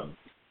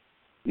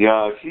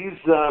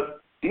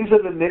 She's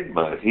an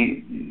enigma.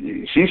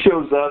 She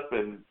shows up,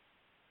 and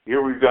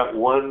here we've got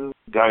one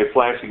guy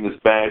flashing his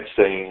badge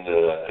saying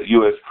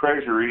U.S.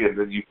 Treasury, and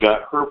then you've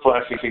got her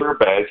flashing her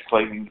badge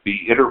claiming to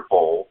be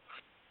Interpol.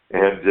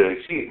 And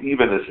she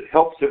even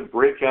helps him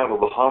break out of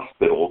the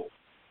hospital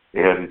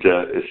and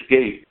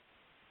escape,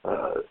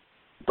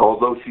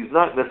 although she's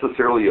not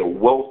necessarily a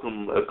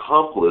welcome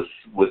accomplice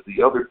with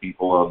the other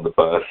people on the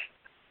bus.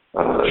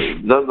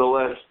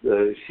 Nonetheless,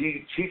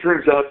 she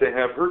turns out to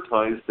have her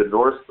ties to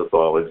Norse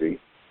mythology.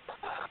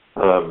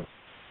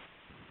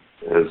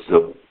 As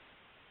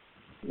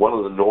one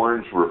of the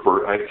Norns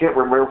I can't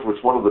remember if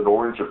it's one of the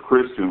Norns or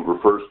Chris who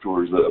refers to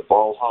her as the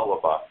Valhalla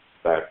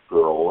back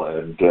girl,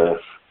 and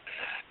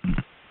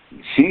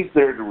she's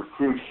there to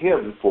recruit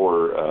him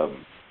for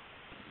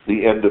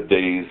the end of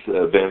days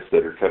events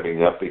that are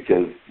coming up,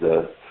 because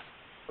the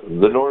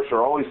Norse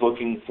are always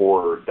looking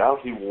for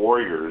doughty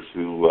warriors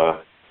who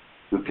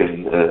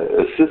can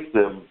assist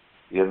them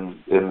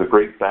in the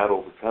great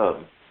battle to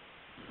come,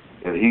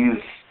 and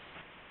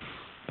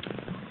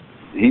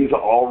he's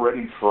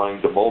already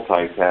trying to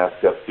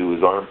multitask up to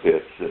his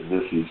armpits, and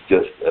this is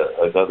just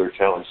another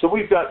challenge. So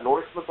we've got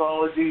Norse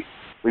mythology,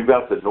 we've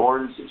got the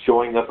Norns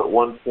showing up at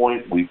one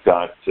point, we've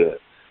got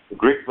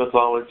Greek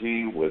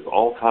mythology with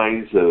all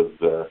kinds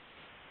of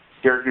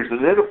characters,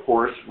 and then of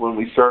course when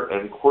we start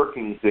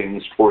uncorking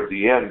things toward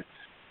the end,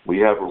 we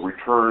have a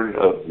return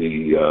of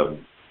the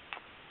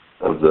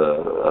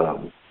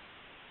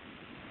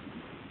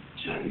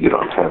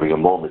I'm having a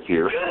moment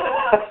here.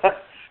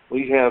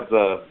 We have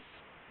the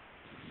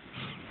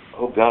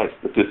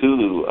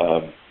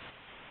Cthulhu,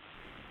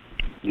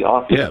 the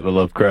author. Yeah, the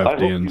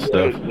Lovecraftian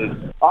stuff.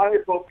 I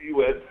hope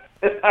you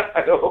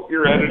I hope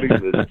you're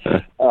editing this.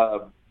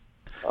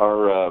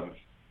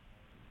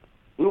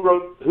 Who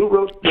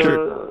wrote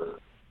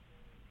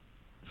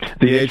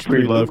the H.P.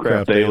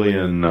 Lovecraft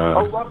Alien?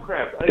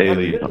 Lovecraft. Alien.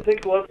 I didn't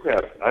think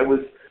Lovecraft. I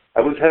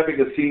was having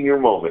a senior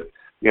moment.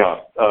 Yeah.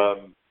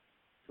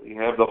 We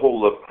have the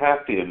whole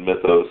Lovecraftian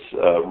mythos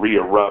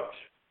re-erupt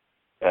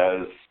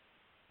as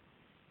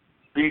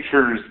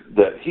creatures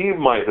that he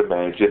might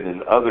imagine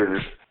and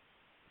others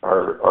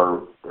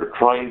are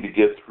trying to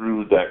get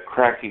through that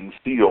cracking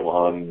seal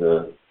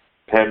on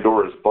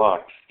Pandora's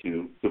box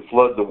to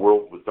flood the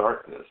world with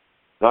darkness.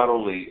 Not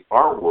only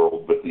our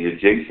world, but the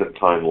adjacent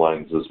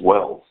timelines as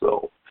well.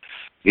 So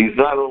he's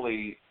not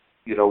only,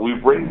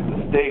 we've raised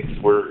the stakes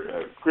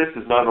where Chris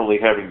is not only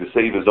having to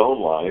save his own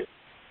life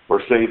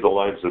or save the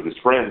lives of his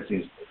friends,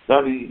 he's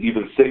not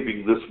even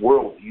saving this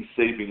world, he's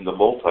saving the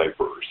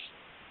multiverse.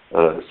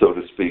 so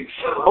to speak.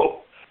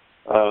 So,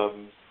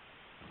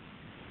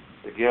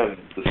 again,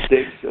 the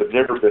stakes have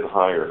never been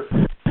higher.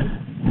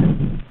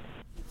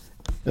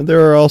 And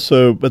there are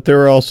also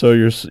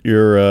your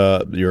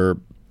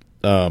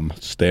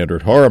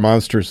standard horror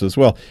monsters as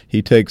well.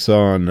 He takes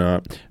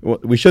on.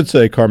 We should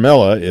say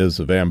Carmela is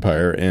a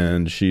vampire,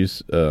 and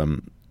she's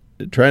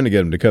trying to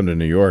get him to come to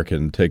New York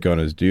and take on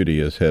his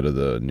duty as head of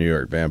the New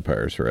York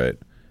Vampires. Right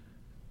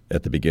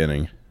at the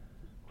beginning,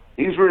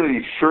 he's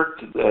really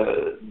shirked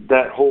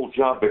that whole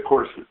job. Of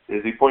course,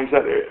 as he points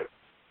out,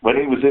 when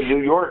he was in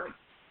New York,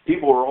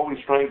 people were always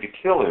trying to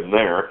kill him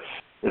there.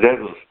 It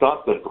hasn't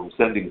stopped them from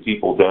sending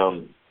people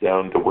down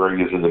to where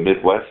he is in the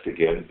Midwest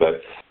again.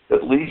 But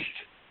at least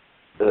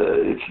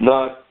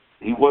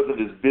he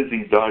wasn't as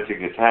busy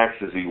dodging attacks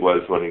as he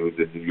was when he was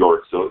in New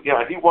York. So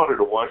yeah, he wanted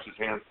to wash his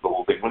hands of the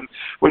whole thing.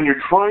 When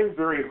you're trying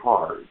very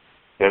hard,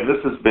 and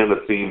this has been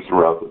a theme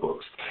throughout the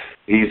books,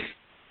 he's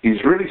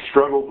really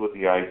struggled with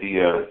the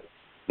idea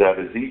that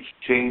as each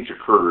change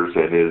occurs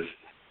and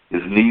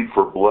his need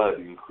for blood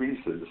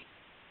increases,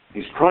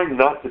 he's trying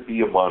not to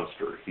be a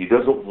monster. He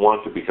doesn't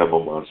want to become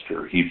a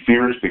monster. He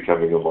fears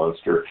becoming a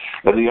monster.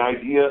 And the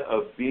idea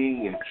of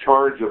being in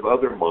charge of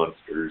other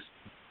monsters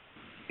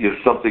is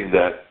something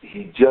that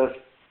he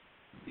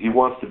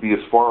wants to be as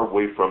far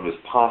away from as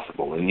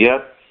possible. And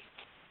yet,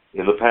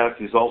 in the past,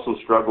 he's also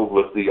struggled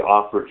with the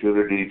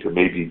opportunity to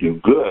maybe do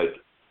good,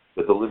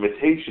 but the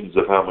limitations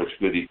of how much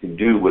good he can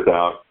do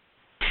without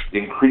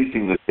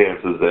increasing the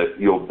chances that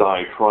he'll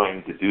die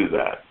trying to do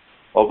that.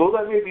 Although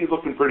that may be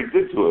looking pretty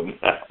good to him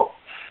now.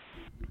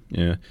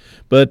 Yeah.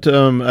 But,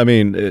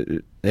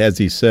 as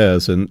he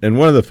says, and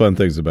one of the fun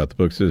things about the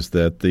books is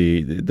that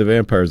the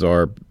vampires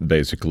are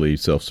basically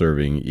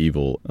self-serving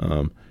evil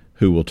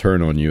who will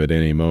turn on you at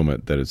any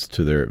moment that it's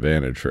to their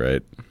advantage,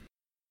 right?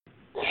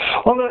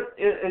 Well,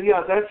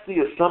 that's the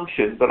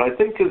assumption. But I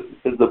think as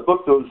the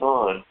book goes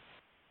on,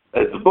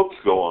 as the books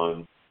go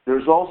on,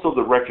 there's also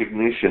the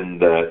recognition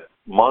that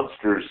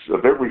monsters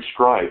of every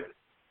stripe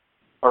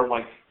are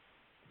like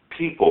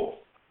people.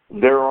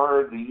 There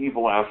are the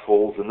evil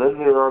assholes, and then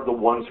there are the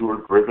ones who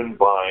are driven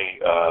by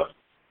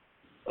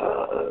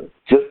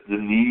just the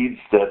needs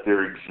that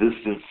their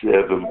existence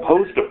have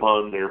imposed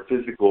upon their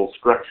physical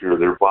structure,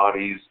 their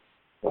bodies,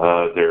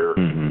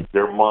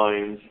 their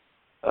minds.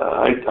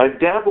 I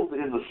dabbled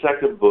in the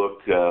second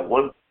book,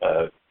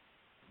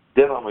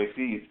 Dead on My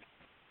Feet,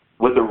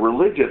 with a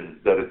religion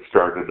that had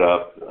started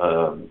up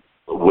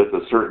with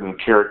a certain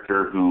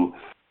character who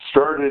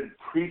started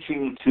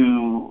preaching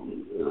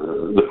to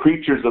the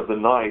creatures of the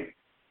night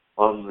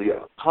on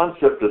the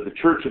concept of the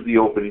Church of the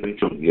Open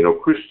Tomb.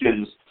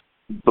 Christians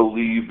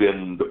believe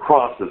in the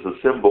cross as a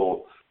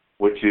symbol,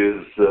 which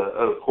is,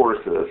 of course,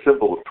 a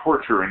symbol of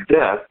torture and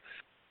death.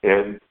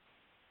 And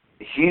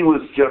he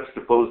was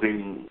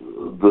juxtaposing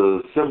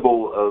the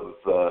symbol of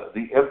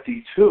the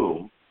empty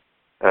tomb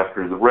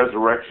after the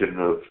resurrection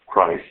of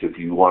Christ, if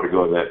you want to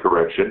go in that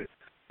direction,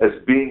 as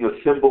being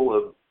a symbol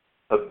of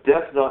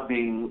death not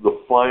being the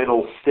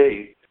final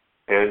state.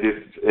 And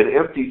if an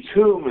empty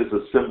tomb is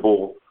a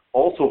symbol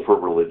also for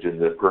religion,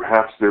 that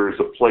perhaps there is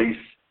a place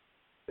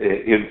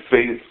in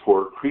faith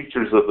for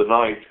creatures of the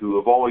night who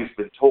have always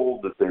been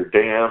told that they're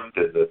damned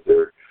and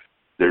that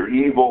they're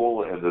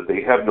evil and that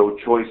they have no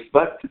choice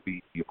but to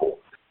be evil.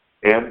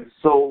 And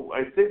so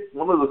I think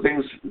one of the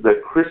things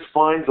that Chris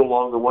finds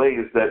along the way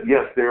is that,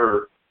 yes,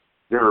 there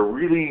are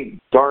really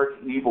dark,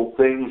 evil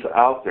things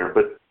out there,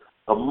 but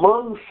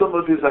among some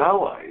of his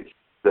allies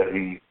that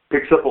he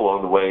picks up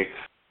along the way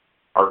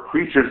are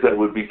creatures that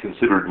would be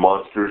considered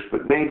monsters,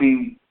 but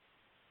maybe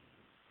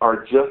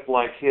are just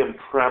like him,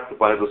 trapped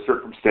by the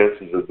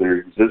circumstances of their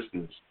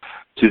existence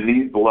to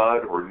need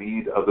blood or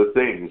need other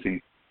things.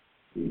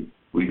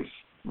 We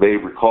may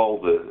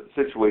recall the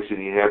situation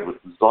he had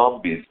with the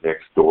zombies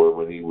next door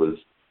when he was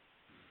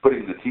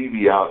putting the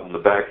TV out in the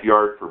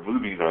backyard for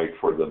movie night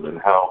for them, and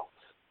how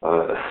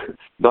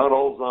not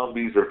all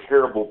zombies are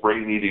terrible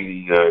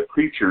brain-eating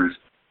creatures.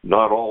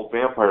 Not all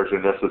vampires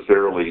are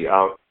necessarily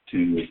out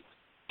to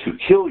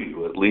kill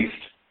you, at least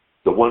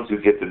the ones who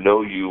get to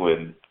know you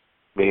and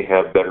may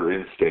have better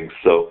instincts.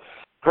 So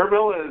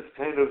Carmela is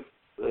kind of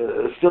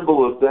a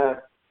symbol of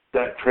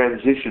that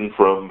transition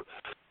from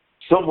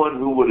someone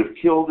who would have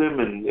killed him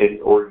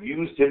or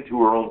used him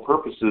to her own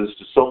purposes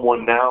to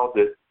someone now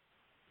that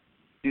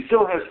she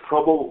still has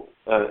trouble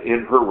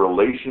in her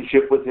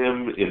relationship with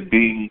him, in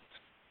being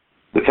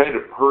the kind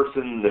of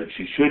person that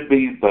she should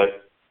be,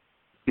 but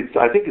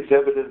I think it's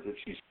evident that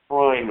she's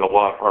trying a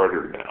lot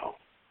harder now.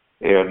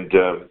 And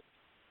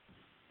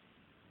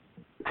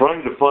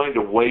trying to find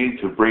a way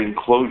to bring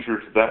closure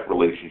to that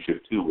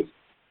relationship, too,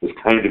 was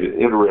kind of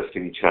an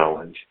interesting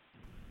challenge.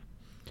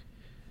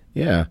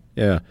 Yeah.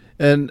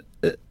 And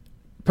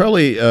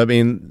probably,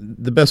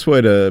 the best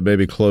way to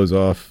maybe close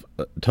off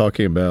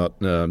talking about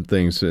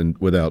things and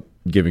without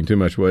giving too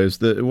much away is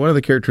that one of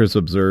the characters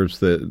observes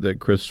that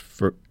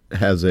Christopher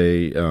has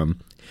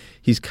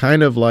he's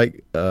kind of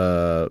like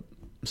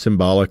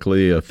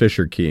symbolically a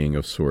Fisher King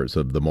of sorts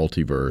of the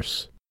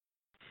multiverse.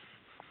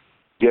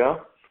 Yeah.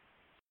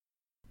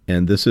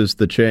 And this is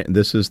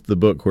this is the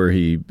book where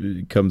he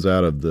comes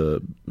out of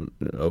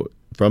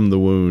from the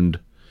wound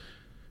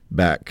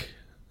back.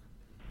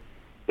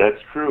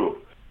 That's true.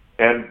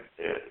 And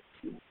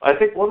I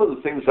think one of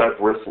the things I've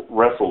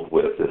wrestled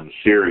with in the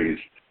series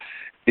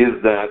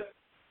is that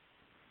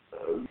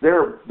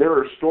there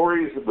are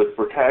stories with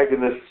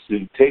protagonists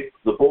who take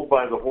the bull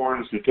by the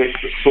horns, who take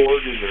the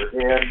sword in their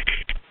hand,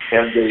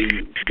 and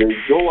they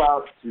go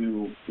out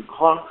to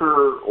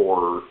conquer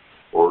or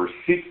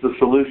seek the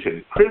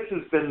solution. Chris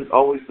has been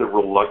always the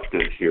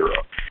reluctant hero,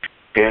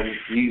 and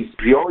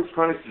he always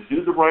tries to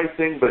do the right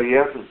thing, but he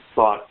hasn't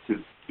sought to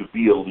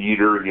be a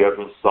leader. He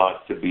hasn't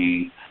sought to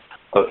be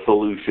a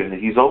solution.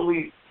 He's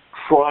only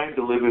trying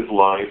to live his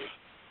life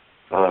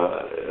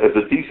as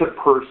a decent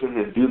person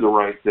and do the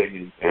right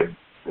thing, and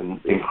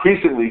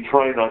increasingly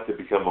try not to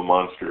become a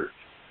monster.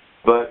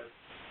 But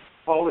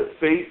call it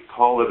fate,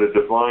 call it a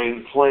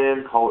divine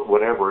plan, call it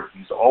whatever,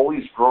 he's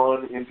always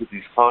drawn into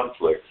these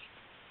conflicts.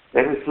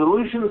 And his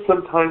solutions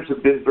sometimes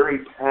have been very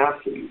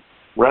passive,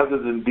 rather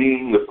than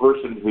being the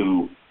person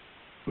who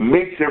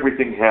makes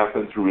everything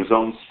happen through his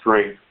own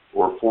strength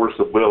or force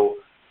of will.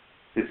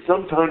 It's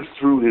sometimes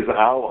through his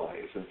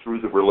allies and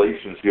through the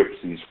relationships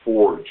he's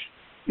forged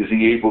is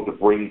he able to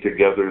bring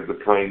together the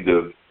kind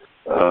of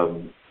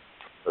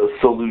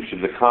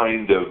solution, the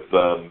kind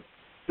of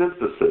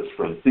synthesis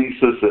from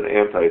thesis and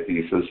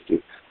antithesis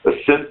to a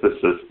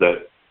synthesis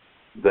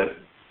that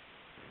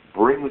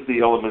brings the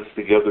elements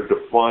together to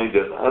find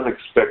an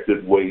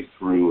unexpected way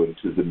through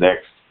into the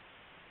next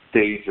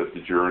stage of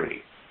the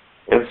journey.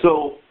 And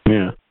so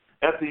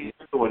at the end,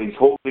 when he's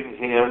holding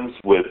hands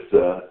with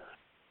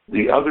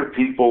the other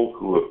people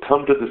who have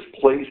come to this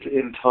place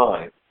in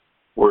time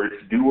where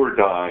it's do or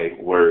die,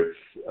 where it's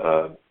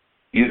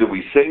either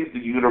we save the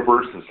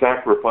universe and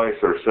sacrifice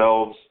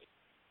ourselves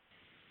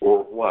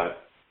or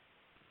what,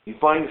 he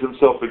finds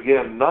himself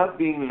again not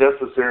being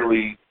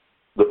necessarily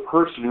the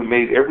person who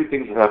made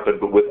everything happen,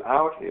 but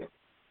without him,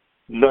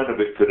 none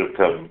of it could have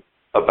come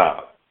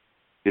about.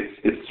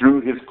 It's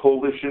through his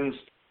coalitions,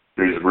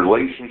 through his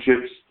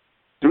relationships,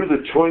 through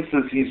the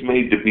choices he's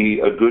made to be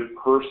a good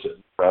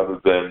person rather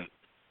than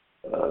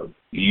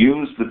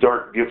use the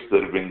dark gifts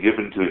that have been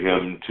given to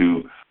him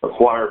to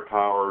acquire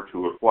power,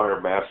 to acquire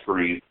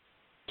mastery,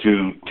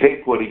 to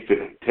take what he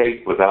can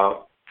take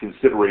without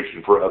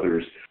consideration for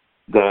others,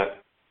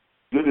 that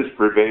good has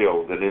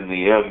prevailed. And in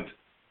the end,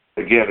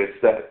 again, it's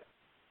that,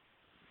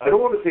 I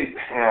don't want to say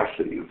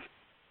passive,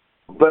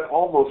 but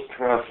almost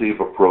passive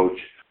approach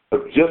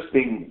of just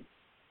being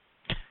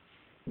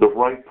the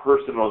right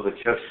person on the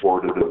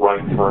chessboard at the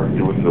right time,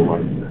 doing the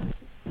right thing.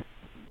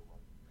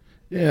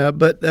 Yeah,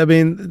 but I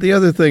mean, the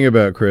other thing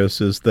about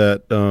Chris is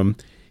that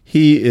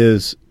he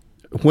is,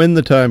 when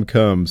the time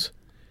comes,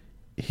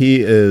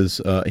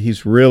 he's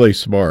really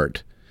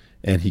smart,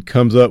 and he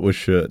comes up with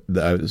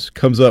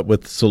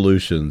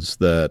solutions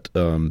that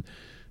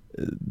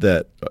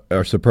that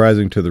are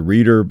surprising to the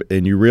reader,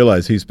 and you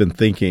realize he's been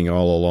thinking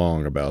all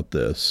along about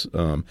this,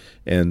 and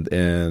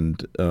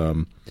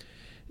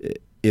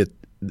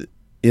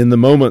in the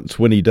moments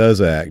when he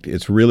does act,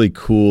 it's really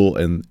cool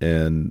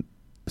and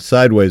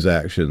sideways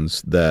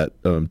actions that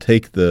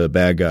take the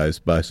bad guys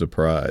by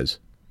surprise.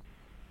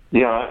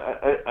 Yeah,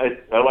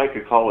 I like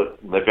to call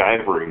it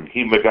MacGyvering.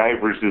 He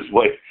MacGyvers his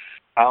way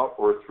out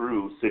or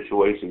through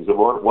situations. And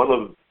one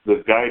of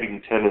the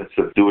guiding tenets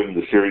of doing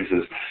the series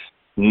is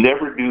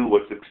never do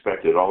what's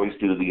expected, always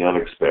do the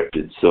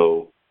unexpected.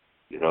 So,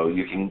 you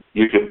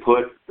can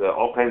put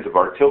all kinds of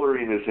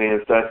artillery in his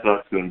hands. That's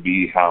not going to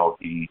be how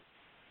he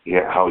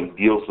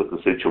deals with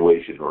the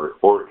situation, or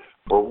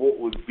what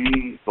would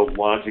be the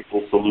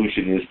logical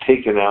solution is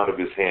taken out of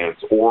his hands,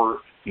 or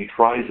he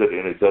tries it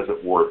and it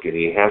doesn't work, and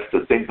he has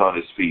to think on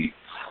his feet.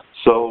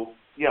 So,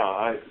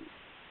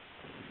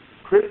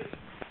 Chris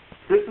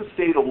has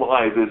stayed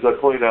alive. As I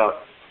point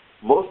out,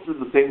 most of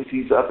the things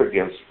he's up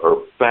against are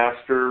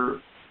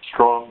faster,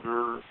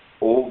 stronger,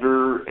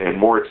 older, and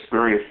more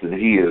experienced than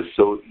he is.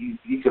 So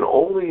he can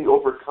only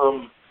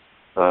overcome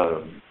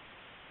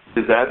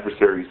his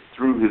adversaries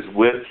through his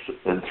wits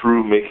and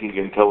through making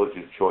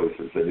intelligent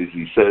choices. And as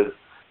he says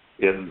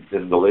in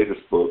the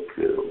latest book,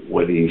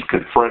 when he's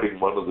confronting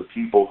one of the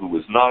people who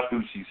is not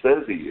who she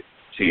says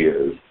she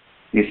is,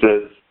 he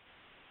says,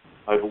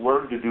 "I've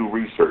learned to do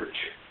research."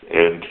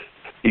 And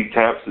he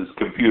taps his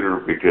computer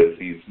because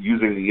he's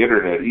using the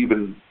internet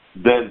even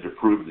then to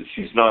prove that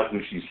she's not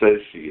who she says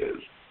she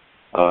is.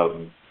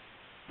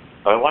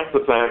 I like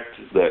the fact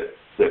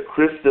that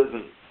Chris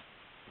doesn't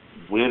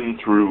win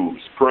through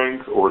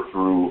strength or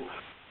through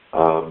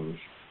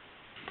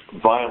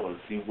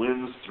violence. He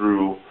wins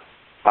through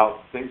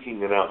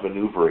outthinking and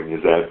outmaneuvering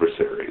his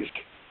adversaries.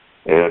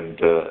 And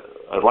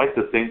I'd like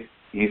to think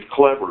he's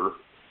clever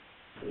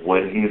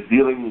when he's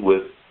dealing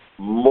with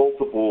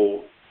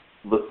multiple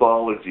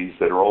mythologies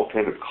that are all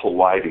kind of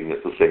colliding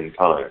at the same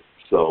time.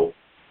 So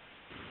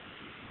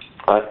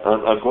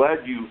I'm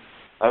glad you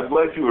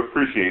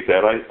appreciate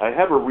that. I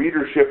have a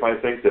readership, I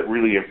think, that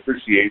really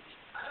appreciates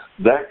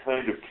that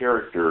kind of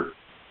character,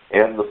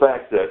 and the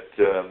fact that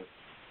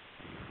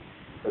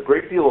a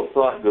great deal of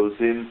thought goes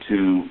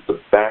into the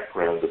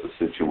background of the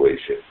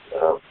situation.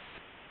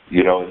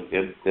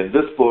 In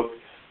this book,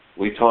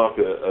 we talk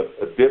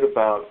a bit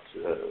about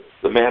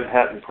the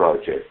Manhattan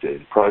Project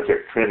and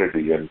Project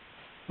Trinity and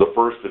the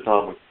first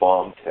atomic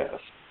bomb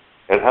test,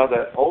 and how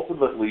that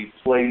ultimately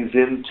plays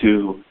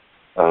into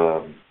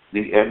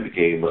the end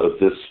game of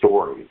this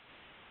story.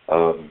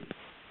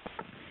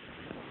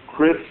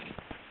 Chris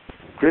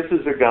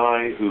is a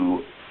guy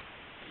who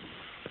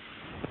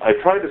I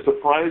try to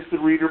surprise the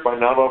reader by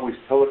not always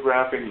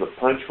telegraphing the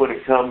punch when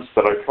it comes,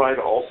 but I try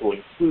to also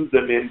include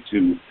them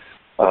into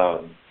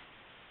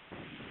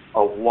a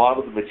lot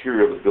of the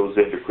material that goes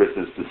into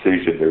Chris's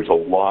decision. There's a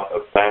lot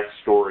of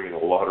backstory and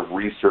a lot of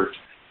research,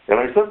 and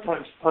I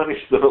sometimes punish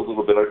them a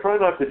little bit. I try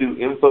not to do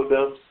info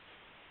dumps,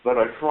 but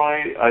I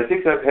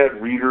think I've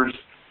had readers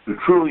who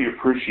truly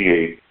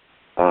appreciate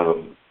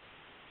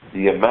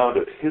the amount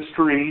of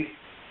history,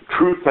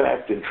 true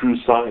fact, and true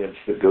science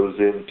that goes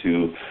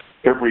into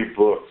every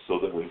book, so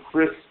that when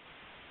Chris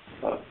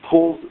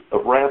pulls a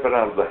rabbit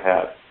out of the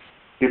hat,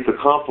 it's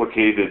a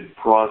complicated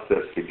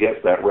process to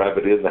get that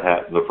rabbit in the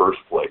hat in the first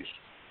place,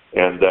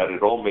 and that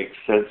it all makes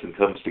sense and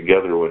comes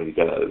together when he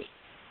does.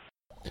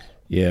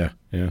 Yeah.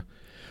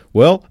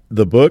 Well,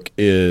 the book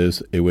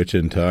is A Witch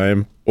in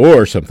Time,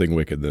 or Something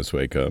Wicked This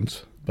Way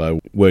Comes, by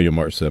William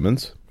R.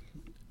 Simmons,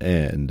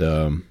 and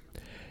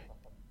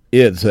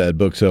it's at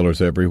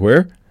booksellers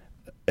everywhere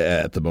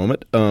at the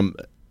moment.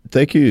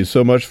 Thank you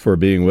so much for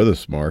being with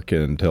us, Mark,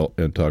 and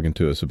talking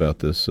to us about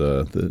this.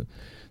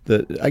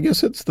 I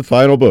guess it's the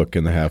final book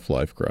in the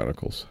Halflife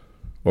Chronicles,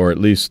 or at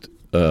least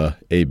a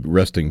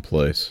resting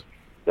place.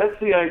 That's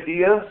the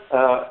idea,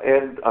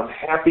 and I'm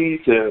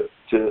happy to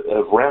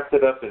have wrapped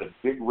it up in a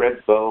big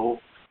red bow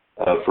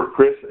for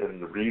Chris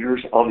and the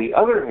readers. On the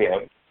other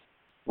hand,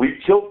 we've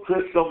killed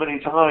Chris so many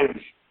times,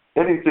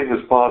 anything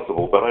is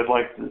possible, but I'd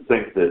like to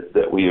think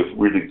that we have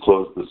really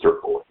closed the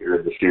circle here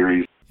in the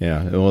series.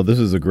 Yeah, well, this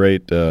is a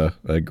great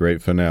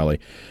finale.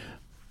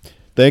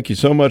 Thank you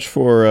so much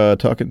for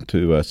talking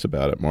to us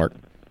about it, Mark.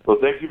 Well,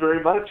 thank you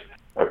very much.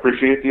 I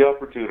appreciate the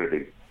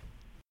opportunity.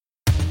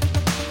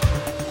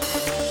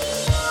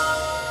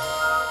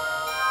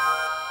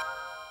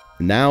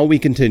 Now we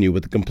continue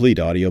with the complete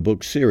audiobook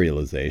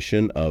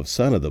serialization of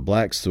Son of the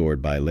Black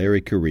Sword by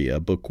Larry Correia,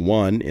 Book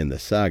 1 in the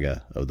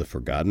saga of the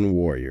Forgotten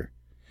Warrior.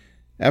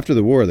 After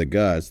the War of the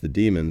Gods, the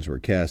demons were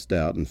cast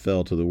out and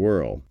fell to the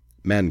world.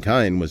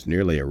 Mankind was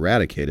nearly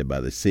eradicated by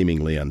the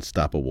seemingly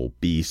unstoppable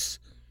beasts,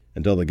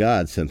 until the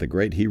gods sent the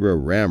great hero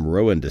Ram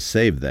Rowan to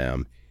save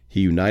them.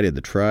 He united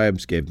the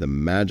tribes, gave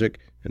them magic,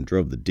 and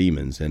drove the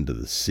demons into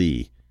the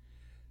sea.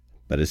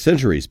 But as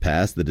centuries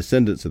passed, the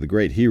descendants of the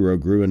great hero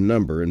grew in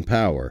number and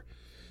power.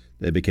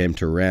 They became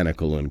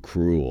tyrannical and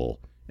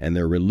cruel, and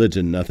their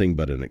religion nothing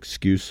but an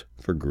excuse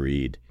for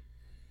greed.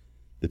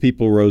 The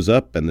people rose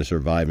up, and the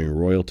surviving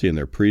royalty and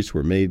their priests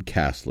were made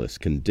casteless,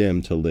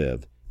 condemned to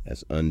live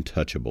as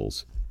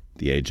untouchables.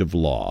 The age of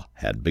law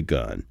had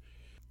begun.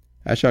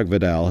 Ashok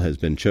Vidal has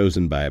been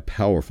chosen by a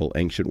powerful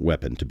ancient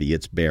weapon to be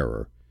its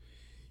bearer.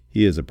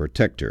 He is a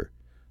protector,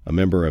 a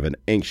member of an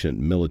ancient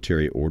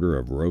military order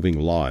of roving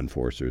law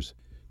enforcers.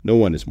 No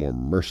one is more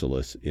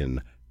merciless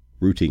in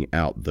rooting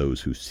out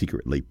those who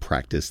secretly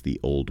practice the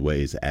old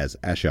ways as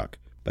Ashok.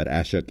 But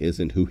Ashok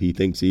isn't who he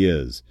thinks he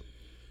is.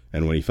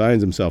 And when he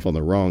finds himself on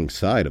the wrong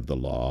side of the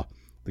law,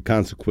 the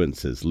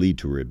consequences lead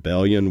to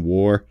rebellion,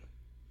 war,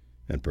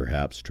 and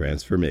perhaps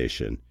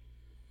transformation.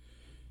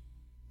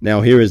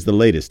 Now here is the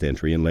latest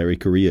entry in Larry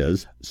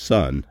Correia's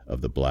Son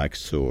of the Black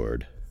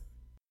Sword.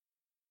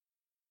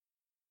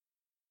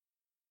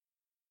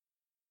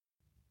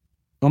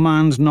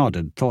 Ormond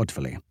nodded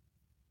thoughtfully.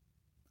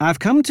 I've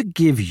come to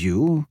give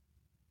you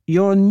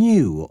your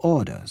new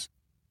orders.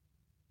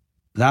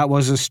 That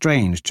was a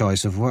strange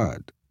choice of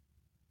word.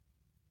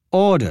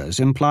 Orders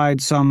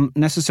implied some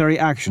necessary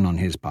action on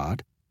his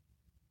part.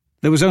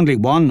 There was only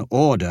one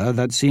order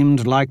that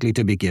seemed likely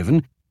to be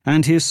given,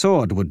 and his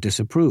sword would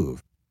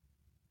disapprove.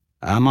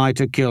 Am I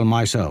to kill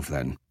myself,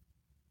 then?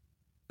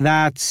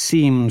 That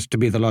seemed to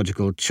be the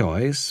logical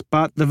choice,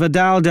 but the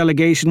Vidal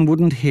delegation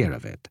wouldn't hear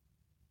of it.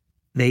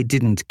 They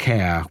didn't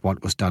care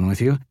what was done with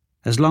you,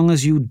 as long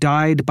as you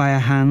died by a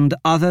hand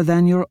other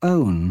than your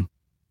own,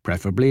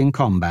 preferably in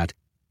combat,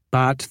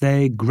 but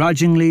they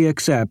grudgingly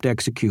accept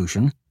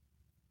execution.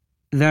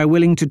 They're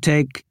willing to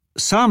take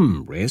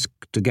some risk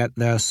to get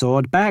their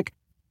sword back,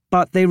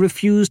 but they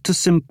refuse to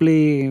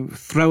simply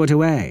throw it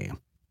away.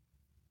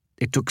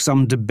 It took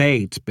some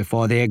debate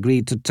before they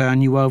agreed to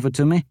turn you over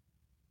to me.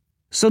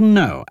 So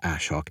no,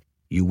 Ashok,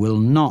 you will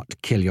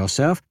not kill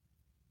yourself,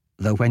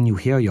 though when you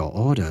hear your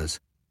orders,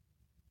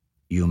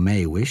 you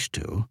may wish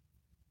to.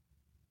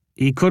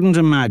 He couldn't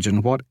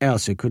imagine what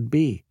else it could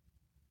be.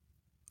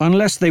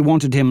 Unless they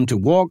wanted him to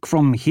walk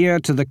from here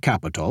to the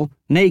capital,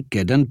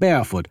 naked and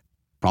barefoot,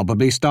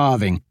 probably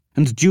starving,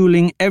 and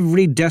dueling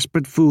every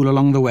desperate fool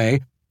along the way,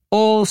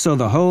 all so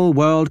the whole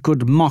world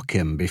could mock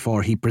him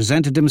before he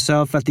presented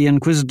himself at the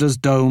Inquisitor's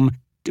dome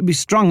to be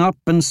strung up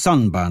and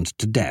sunburnt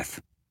to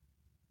death.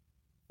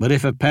 But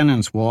if a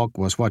penance walk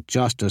was what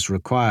justice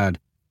required,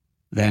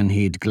 then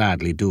he'd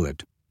gladly do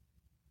it.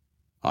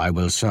 I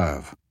will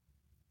serve.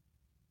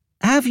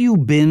 Have you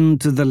been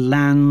to the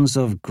lands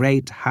of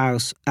Great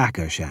House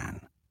Akershan?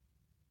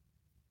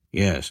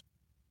 Yes.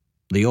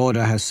 The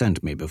Order has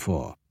sent me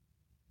before.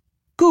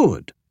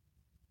 Good.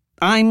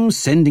 I'm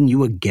sending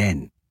you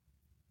again.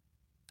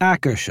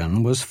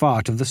 Akershan was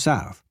far to the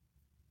south.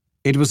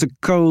 It was a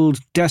cold,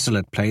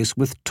 desolate place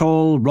with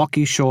tall,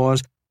 rocky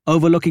shores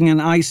overlooking an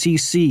icy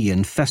sea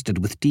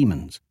infested with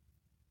demons.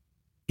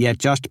 Yet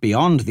just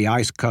beyond the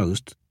ice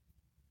coast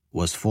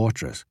was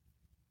Fortress,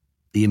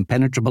 the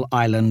impenetrable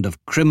island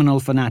of criminal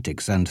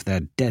fanatics and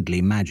their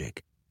deadly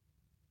magic.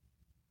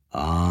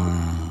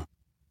 Ah,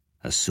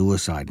 a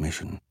suicide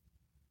mission.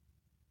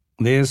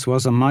 This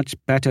was a much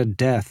better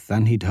death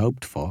than he'd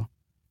hoped for.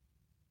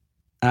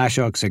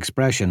 Ashok's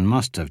expression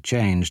must have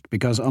changed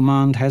because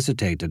Omand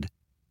hesitated.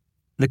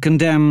 The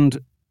condemned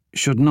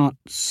should not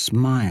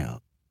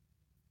smile.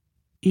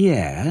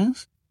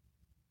 Yes?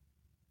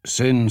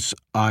 Since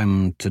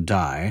I'm to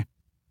die,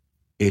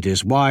 it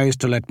is wise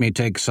to let me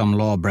take some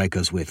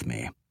lawbreakers with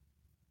me.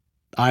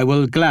 I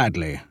will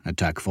gladly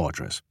attack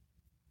Fortress.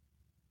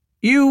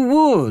 You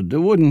would,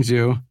 wouldn't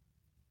you?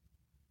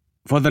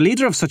 For the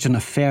leader of such a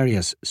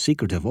nefarious,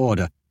 secretive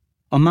order,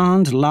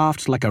 Omand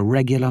laughed like a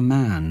regular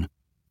man.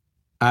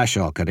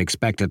 Ashok had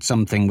expected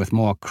something with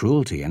more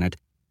cruelty in it.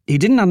 He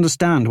didn't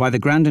understand why the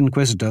Grand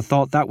Inquisitor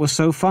thought that was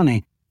so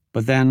funny,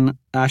 but then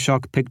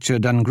Ashok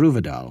pictured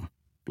Angruvidal,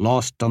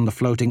 lost on the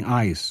floating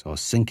ice or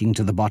sinking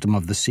to the bottom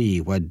of the sea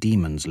where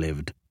demons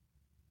lived.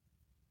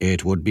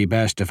 It would be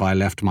best if I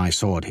left my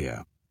sword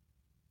here.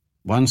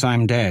 Once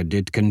I'm dead,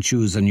 it can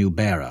choose a new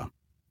bearer.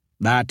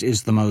 That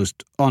is the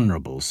most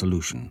honorable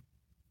solution.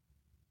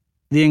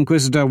 The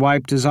Inquisitor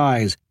wiped his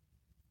eyes.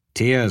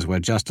 Tears were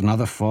just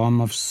another form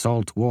of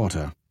salt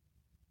water.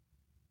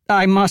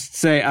 I must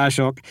say,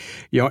 Ashok,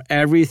 you're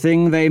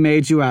everything they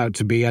made you out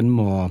to be and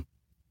more.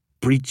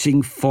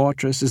 Breaching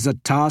Fortress is a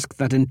task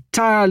that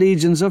entire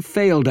legions have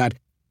failed at,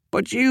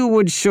 but you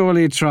would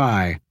surely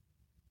try.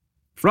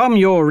 From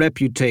your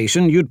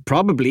reputation, you'd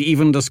probably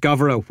even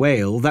discover a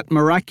whale that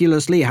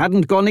miraculously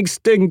hadn't gone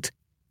extinct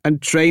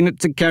and train it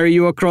to carry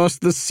you across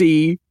the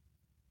sea.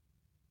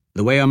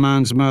 The way a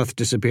man's mirth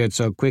disappeared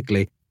so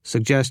quickly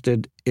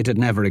suggested it had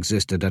never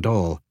existed at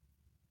all.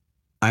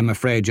 I'm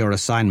afraid your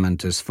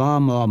assignment is far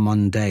more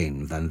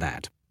mundane than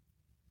that.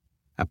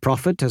 A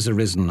prophet has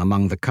arisen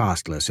among the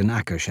casteless in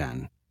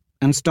Akershan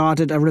and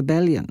started a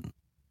rebellion.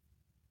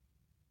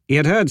 He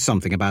had heard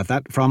something about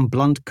that from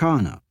Blunt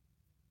Karna.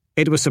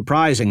 It was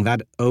surprising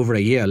that, over a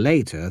year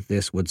later,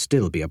 this would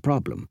still be a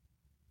problem.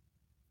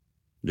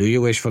 Do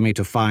you wish for me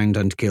to find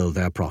and kill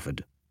their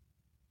prophet?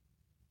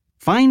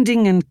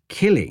 Finding and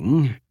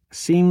killing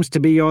seems to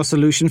be your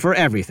solution for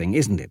everything,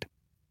 isn't it?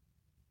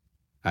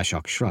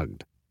 Ashok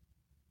shrugged.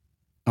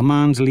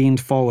 Omand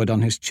leaned forward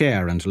on his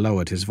chair and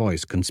lowered his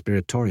voice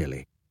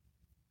conspiratorially.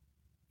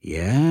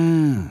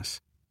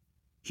 Yes,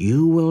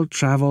 you will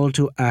travel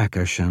to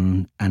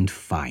Akershan and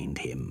find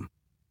him.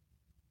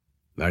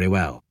 Very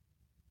well.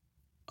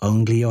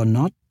 Only you're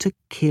not to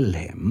kill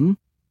him.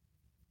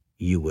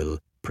 You will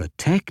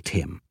protect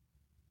him.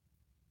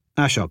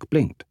 Ashok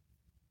blinked.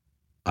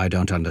 I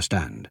don't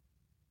understand.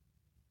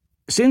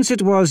 Since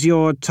it was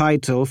your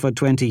title for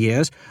 20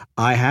 years,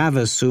 I have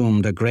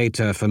assumed a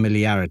greater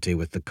familiarity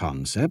with the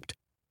concept.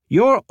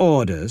 Your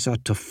orders are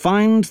to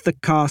find the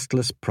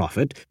casteless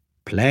prophet,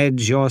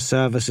 pledge your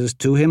services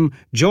to him,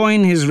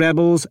 join his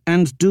rebels,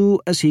 and do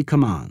as he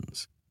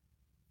commands.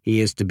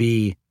 He is to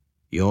be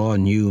your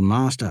new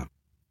master.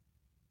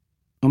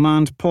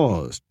 Omand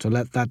paused to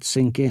let that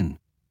sink in.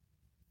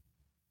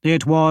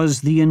 It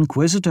was the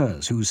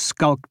Inquisitors who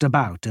skulked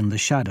about in the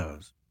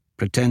shadows,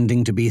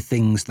 pretending to be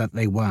things that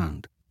they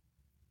weren't.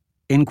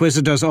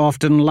 Inquisitors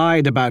often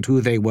lied about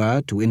who they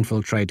were to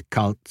infiltrate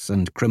cults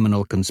and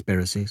criminal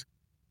conspiracies.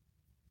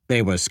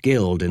 They were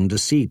skilled in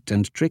deceit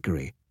and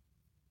trickery.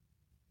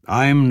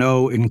 I'm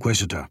no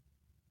Inquisitor.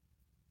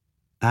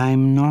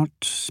 I'm not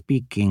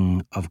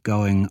speaking of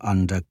going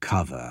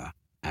undercover,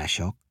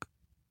 Ashok.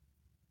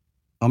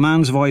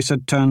 Omand's voice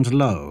had turned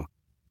low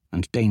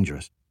and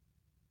dangerous.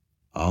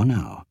 Oh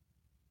no,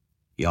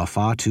 you're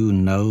far too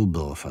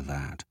noble for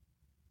that.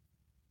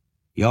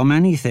 You're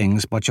many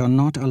things, but you're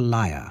not a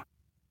liar.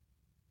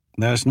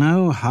 There's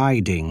no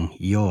hiding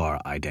your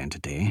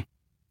identity.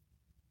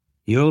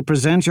 You'll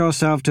present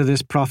yourself to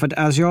this prophet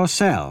as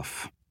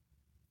yourself.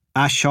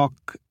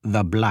 Ashok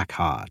the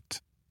Blackheart,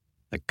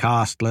 the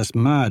casteless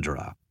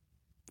murderer,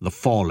 the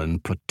fallen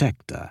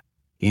protector,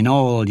 in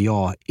all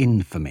your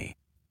infamy.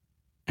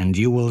 And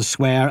you will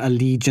swear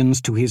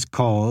allegiance to his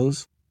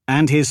cause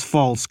and his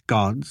false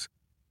gods,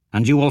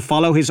 and you will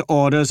follow his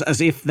orders as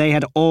if they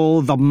had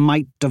all the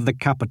might of the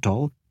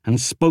Capitol and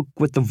spoke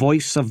with the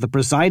voice of the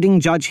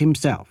presiding judge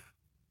himself.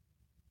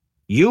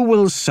 You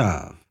will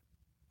serve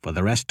for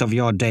the rest of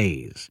your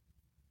days.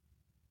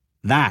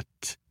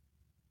 That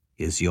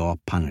is your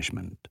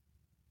punishment.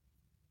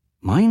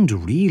 Mind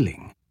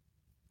reeling.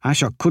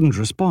 Ashok couldn't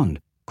respond,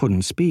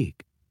 couldn't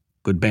speak.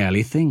 could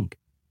barely think.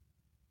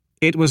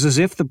 It was as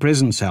if the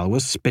prison cell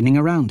was spinning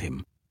around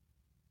him.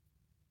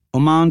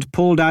 Ormond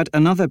pulled out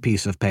another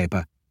piece of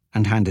paper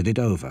and handed it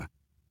over.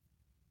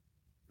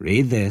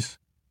 "Read this."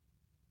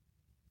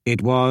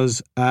 It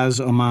was as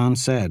Ormond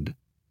said.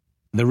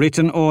 The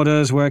written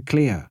orders were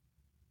clear.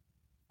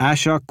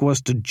 Ashok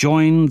was to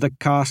join the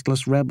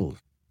casteless rebels.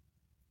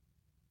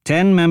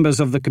 10 members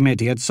of the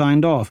committee had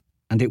signed off,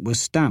 and it was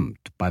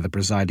stamped by the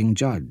presiding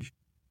judge.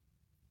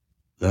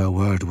 Their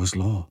word was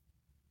law.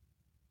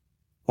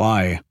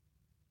 Why?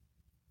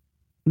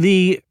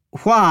 The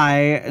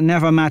why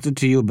never mattered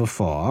to you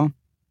before.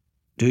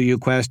 Do you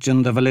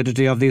question the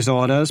validity of these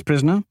orders,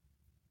 prisoner?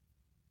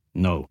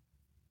 No.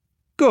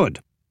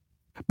 Good.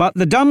 But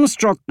the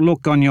dumbstruck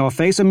look on your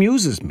face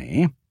amuses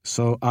me,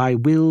 so I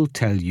will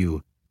tell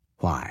you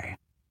why.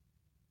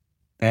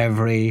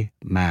 Every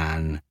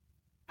man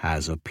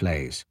has a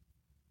place.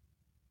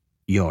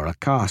 You're a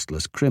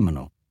casteless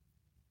criminal,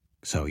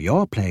 so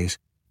your place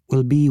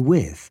will be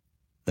with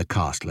the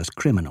casteless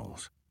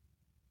criminals.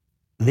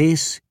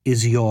 This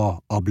is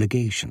your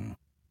obligation.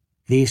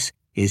 This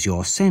is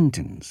your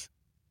sentence.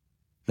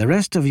 The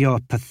rest of your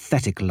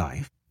pathetic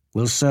life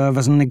will serve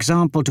as an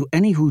example to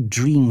any who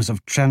dreams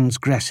of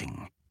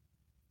transgressing.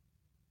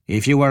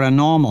 If you were a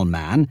normal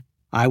man,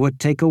 I would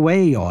take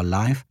away your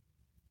life.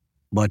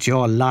 But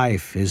your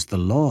life is the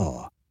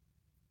law,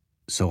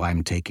 so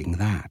I'm taking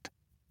that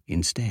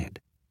instead.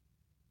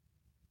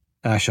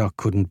 Ashok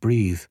couldn't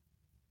breathe.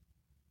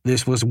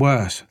 This was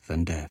worse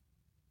than death.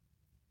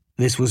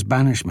 This was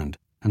banishment,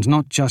 and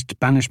not just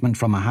banishment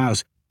from a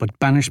house, but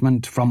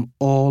banishment from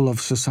all of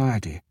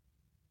society.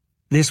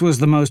 This was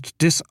the most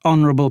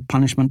dishonorable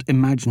punishment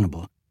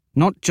imaginable,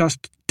 not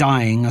just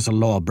dying as a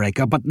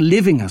lawbreaker, but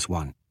living as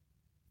one.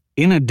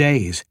 In a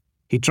daze,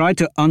 he tried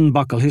to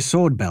unbuckle his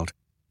sword belt,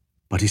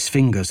 but his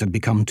fingers had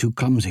become too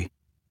clumsy.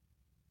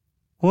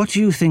 What do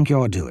you think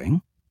you're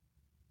doing?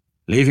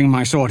 Leaving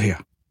my sword here.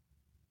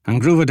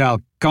 And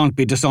Gruvadal can't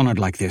be dishonored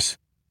like this.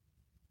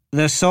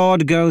 The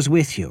sword goes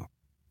with you.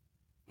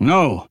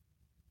 No,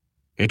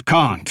 it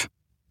can't.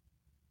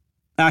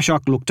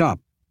 Ashok looked up,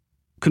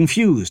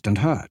 confused and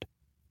hurt.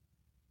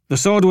 The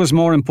sword was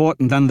more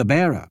important than the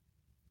bearer.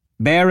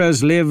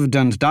 Bearers lived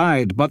and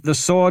died, but the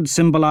sword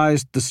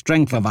symbolized the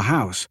strength of a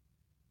house.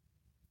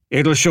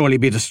 It'll surely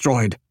be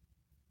destroyed.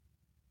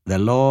 The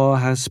law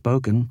has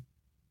spoken.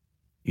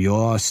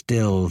 You're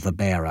still the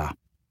bearer.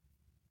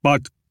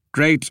 But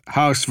great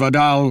House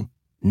Vidal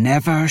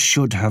never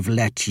should have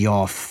let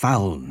your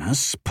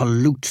foulness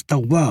pollute the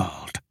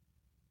world.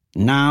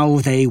 Now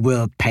they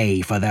will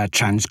pay for their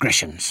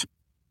transgressions.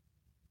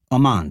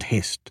 Ormond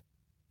hissed.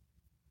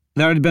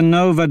 There had been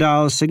no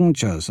Vidal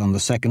signatures on the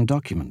second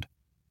document.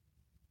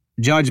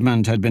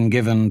 Judgment had been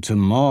given to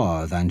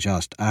more than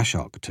just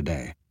Ashok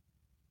today.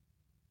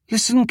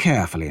 Listen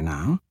carefully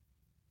now.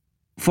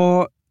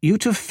 For you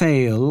to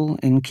fail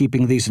in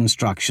keeping these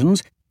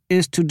instructions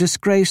is to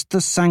disgrace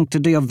the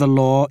sanctity of the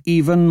law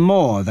even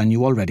more than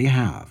you already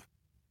have.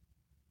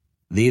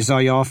 These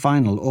are your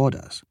final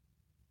orders.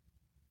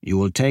 You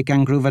will take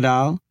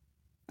Angruvadal,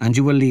 and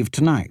you will leave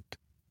tonight,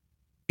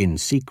 in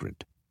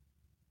secret.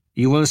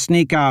 You will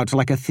sneak out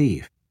like a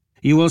thief.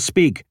 You will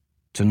speak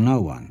to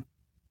no one.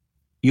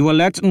 You will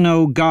let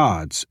no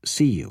guards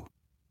see you.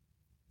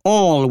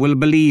 All will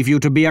believe you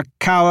to be a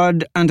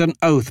coward and an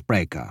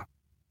oath-breaker.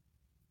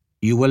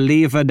 You will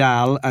leave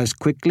Vidal as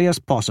quickly as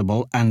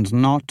possible and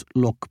not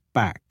look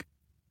back.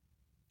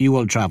 You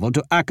will travel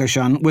to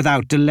Akashan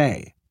without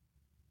delay.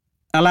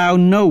 Allow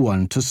no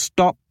one to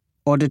stop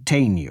or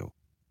detain you.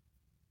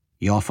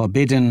 You're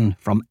forbidden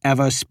from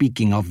ever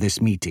speaking of this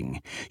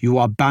meeting. You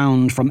are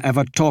bound from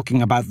ever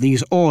talking about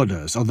these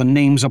orders or the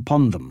names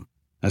upon them.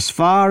 As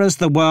far as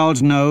the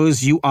world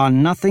knows, you are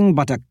nothing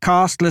but a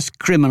casteless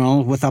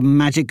criminal with a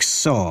magic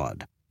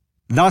sword.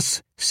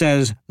 Thus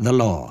says the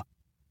law.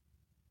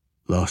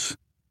 Thus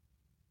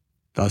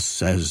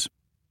says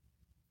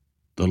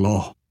the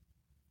law.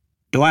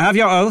 Do I have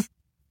your oath?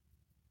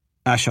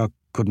 Ashok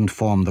couldn't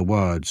form the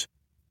words.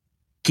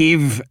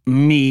 Give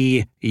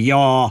me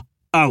your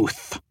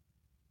oath.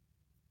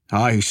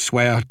 I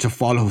swear to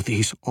follow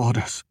these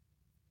orders,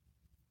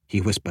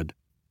 he whispered.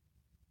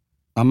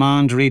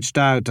 Ormond reached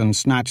out and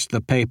snatched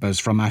the papers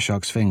from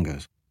Ashok's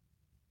fingers.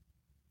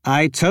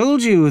 I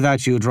told you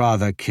that you'd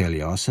rather kill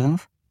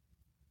yourself.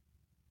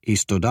 He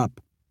stood up,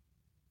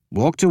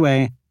 walked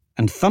away,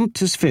 and thumped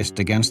his fist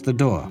against the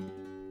door.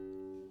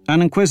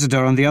 An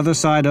inquisitor on the other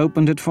side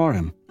opened it for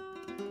him.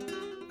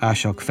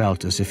 Ashok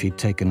felt as if he'd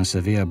taken a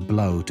severe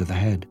blow to the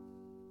head.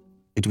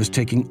 It was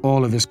taking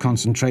all of his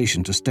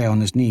concentration to stay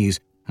on his knees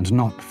and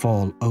not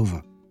fall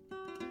over.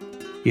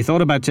 He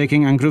thought about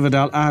taking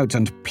Angruvadal out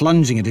and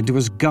plunging it into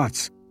his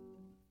guts.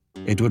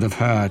 It would have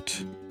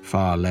hurt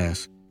far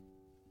less.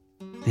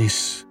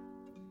 This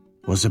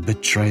was a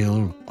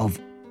betrayal of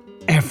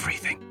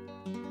everything.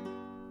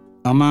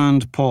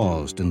 Ormond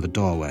paused in the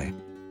doorway.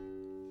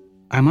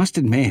 I must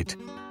admit,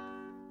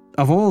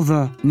 of all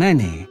the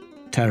many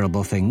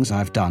terrible things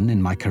I've done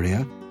in my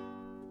career,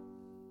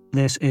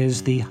 this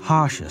is the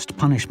harshest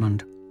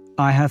punishment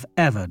I have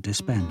ever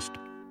dispensed.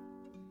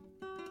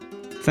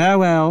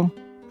 Farewell,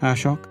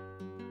 Ashok.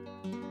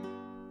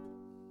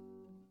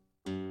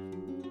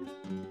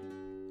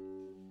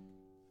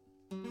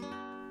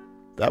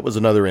 That was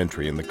another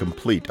entry in the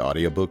complete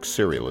audiobook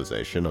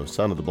serialization of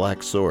Son of the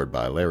Black Sword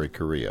by Larry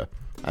Correia,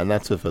 and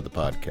that's it for the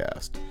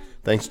podcast.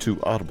 Thanks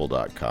to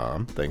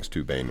Audible.com, thanks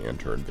to Bain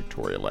intern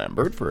Victoria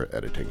Lambert for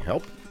editing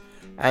help,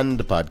 and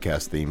the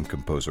podcast theme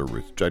composer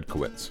Ruth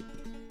Judkowitz.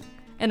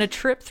 And a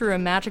trip through a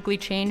magically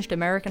changed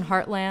American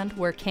heartland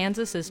where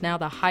Kansas is now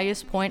the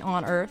highest point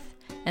on Earth,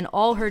 and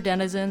all her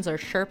denizens are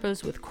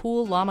Sherpas with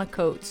cool llama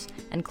coats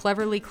and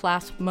cleverly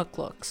clasped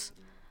mukluks.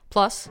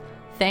 Plus,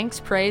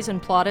 thanks, praise,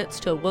 and plaudits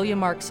to William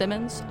Mark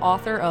Simmons,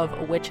 author of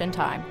A Witch in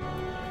Time.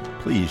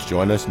 Please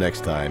join us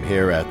next time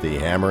here at the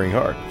hammering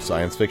heart of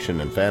science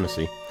fiction and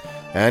fantasy,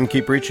 and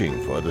keep reaching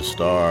for the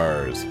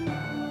stars.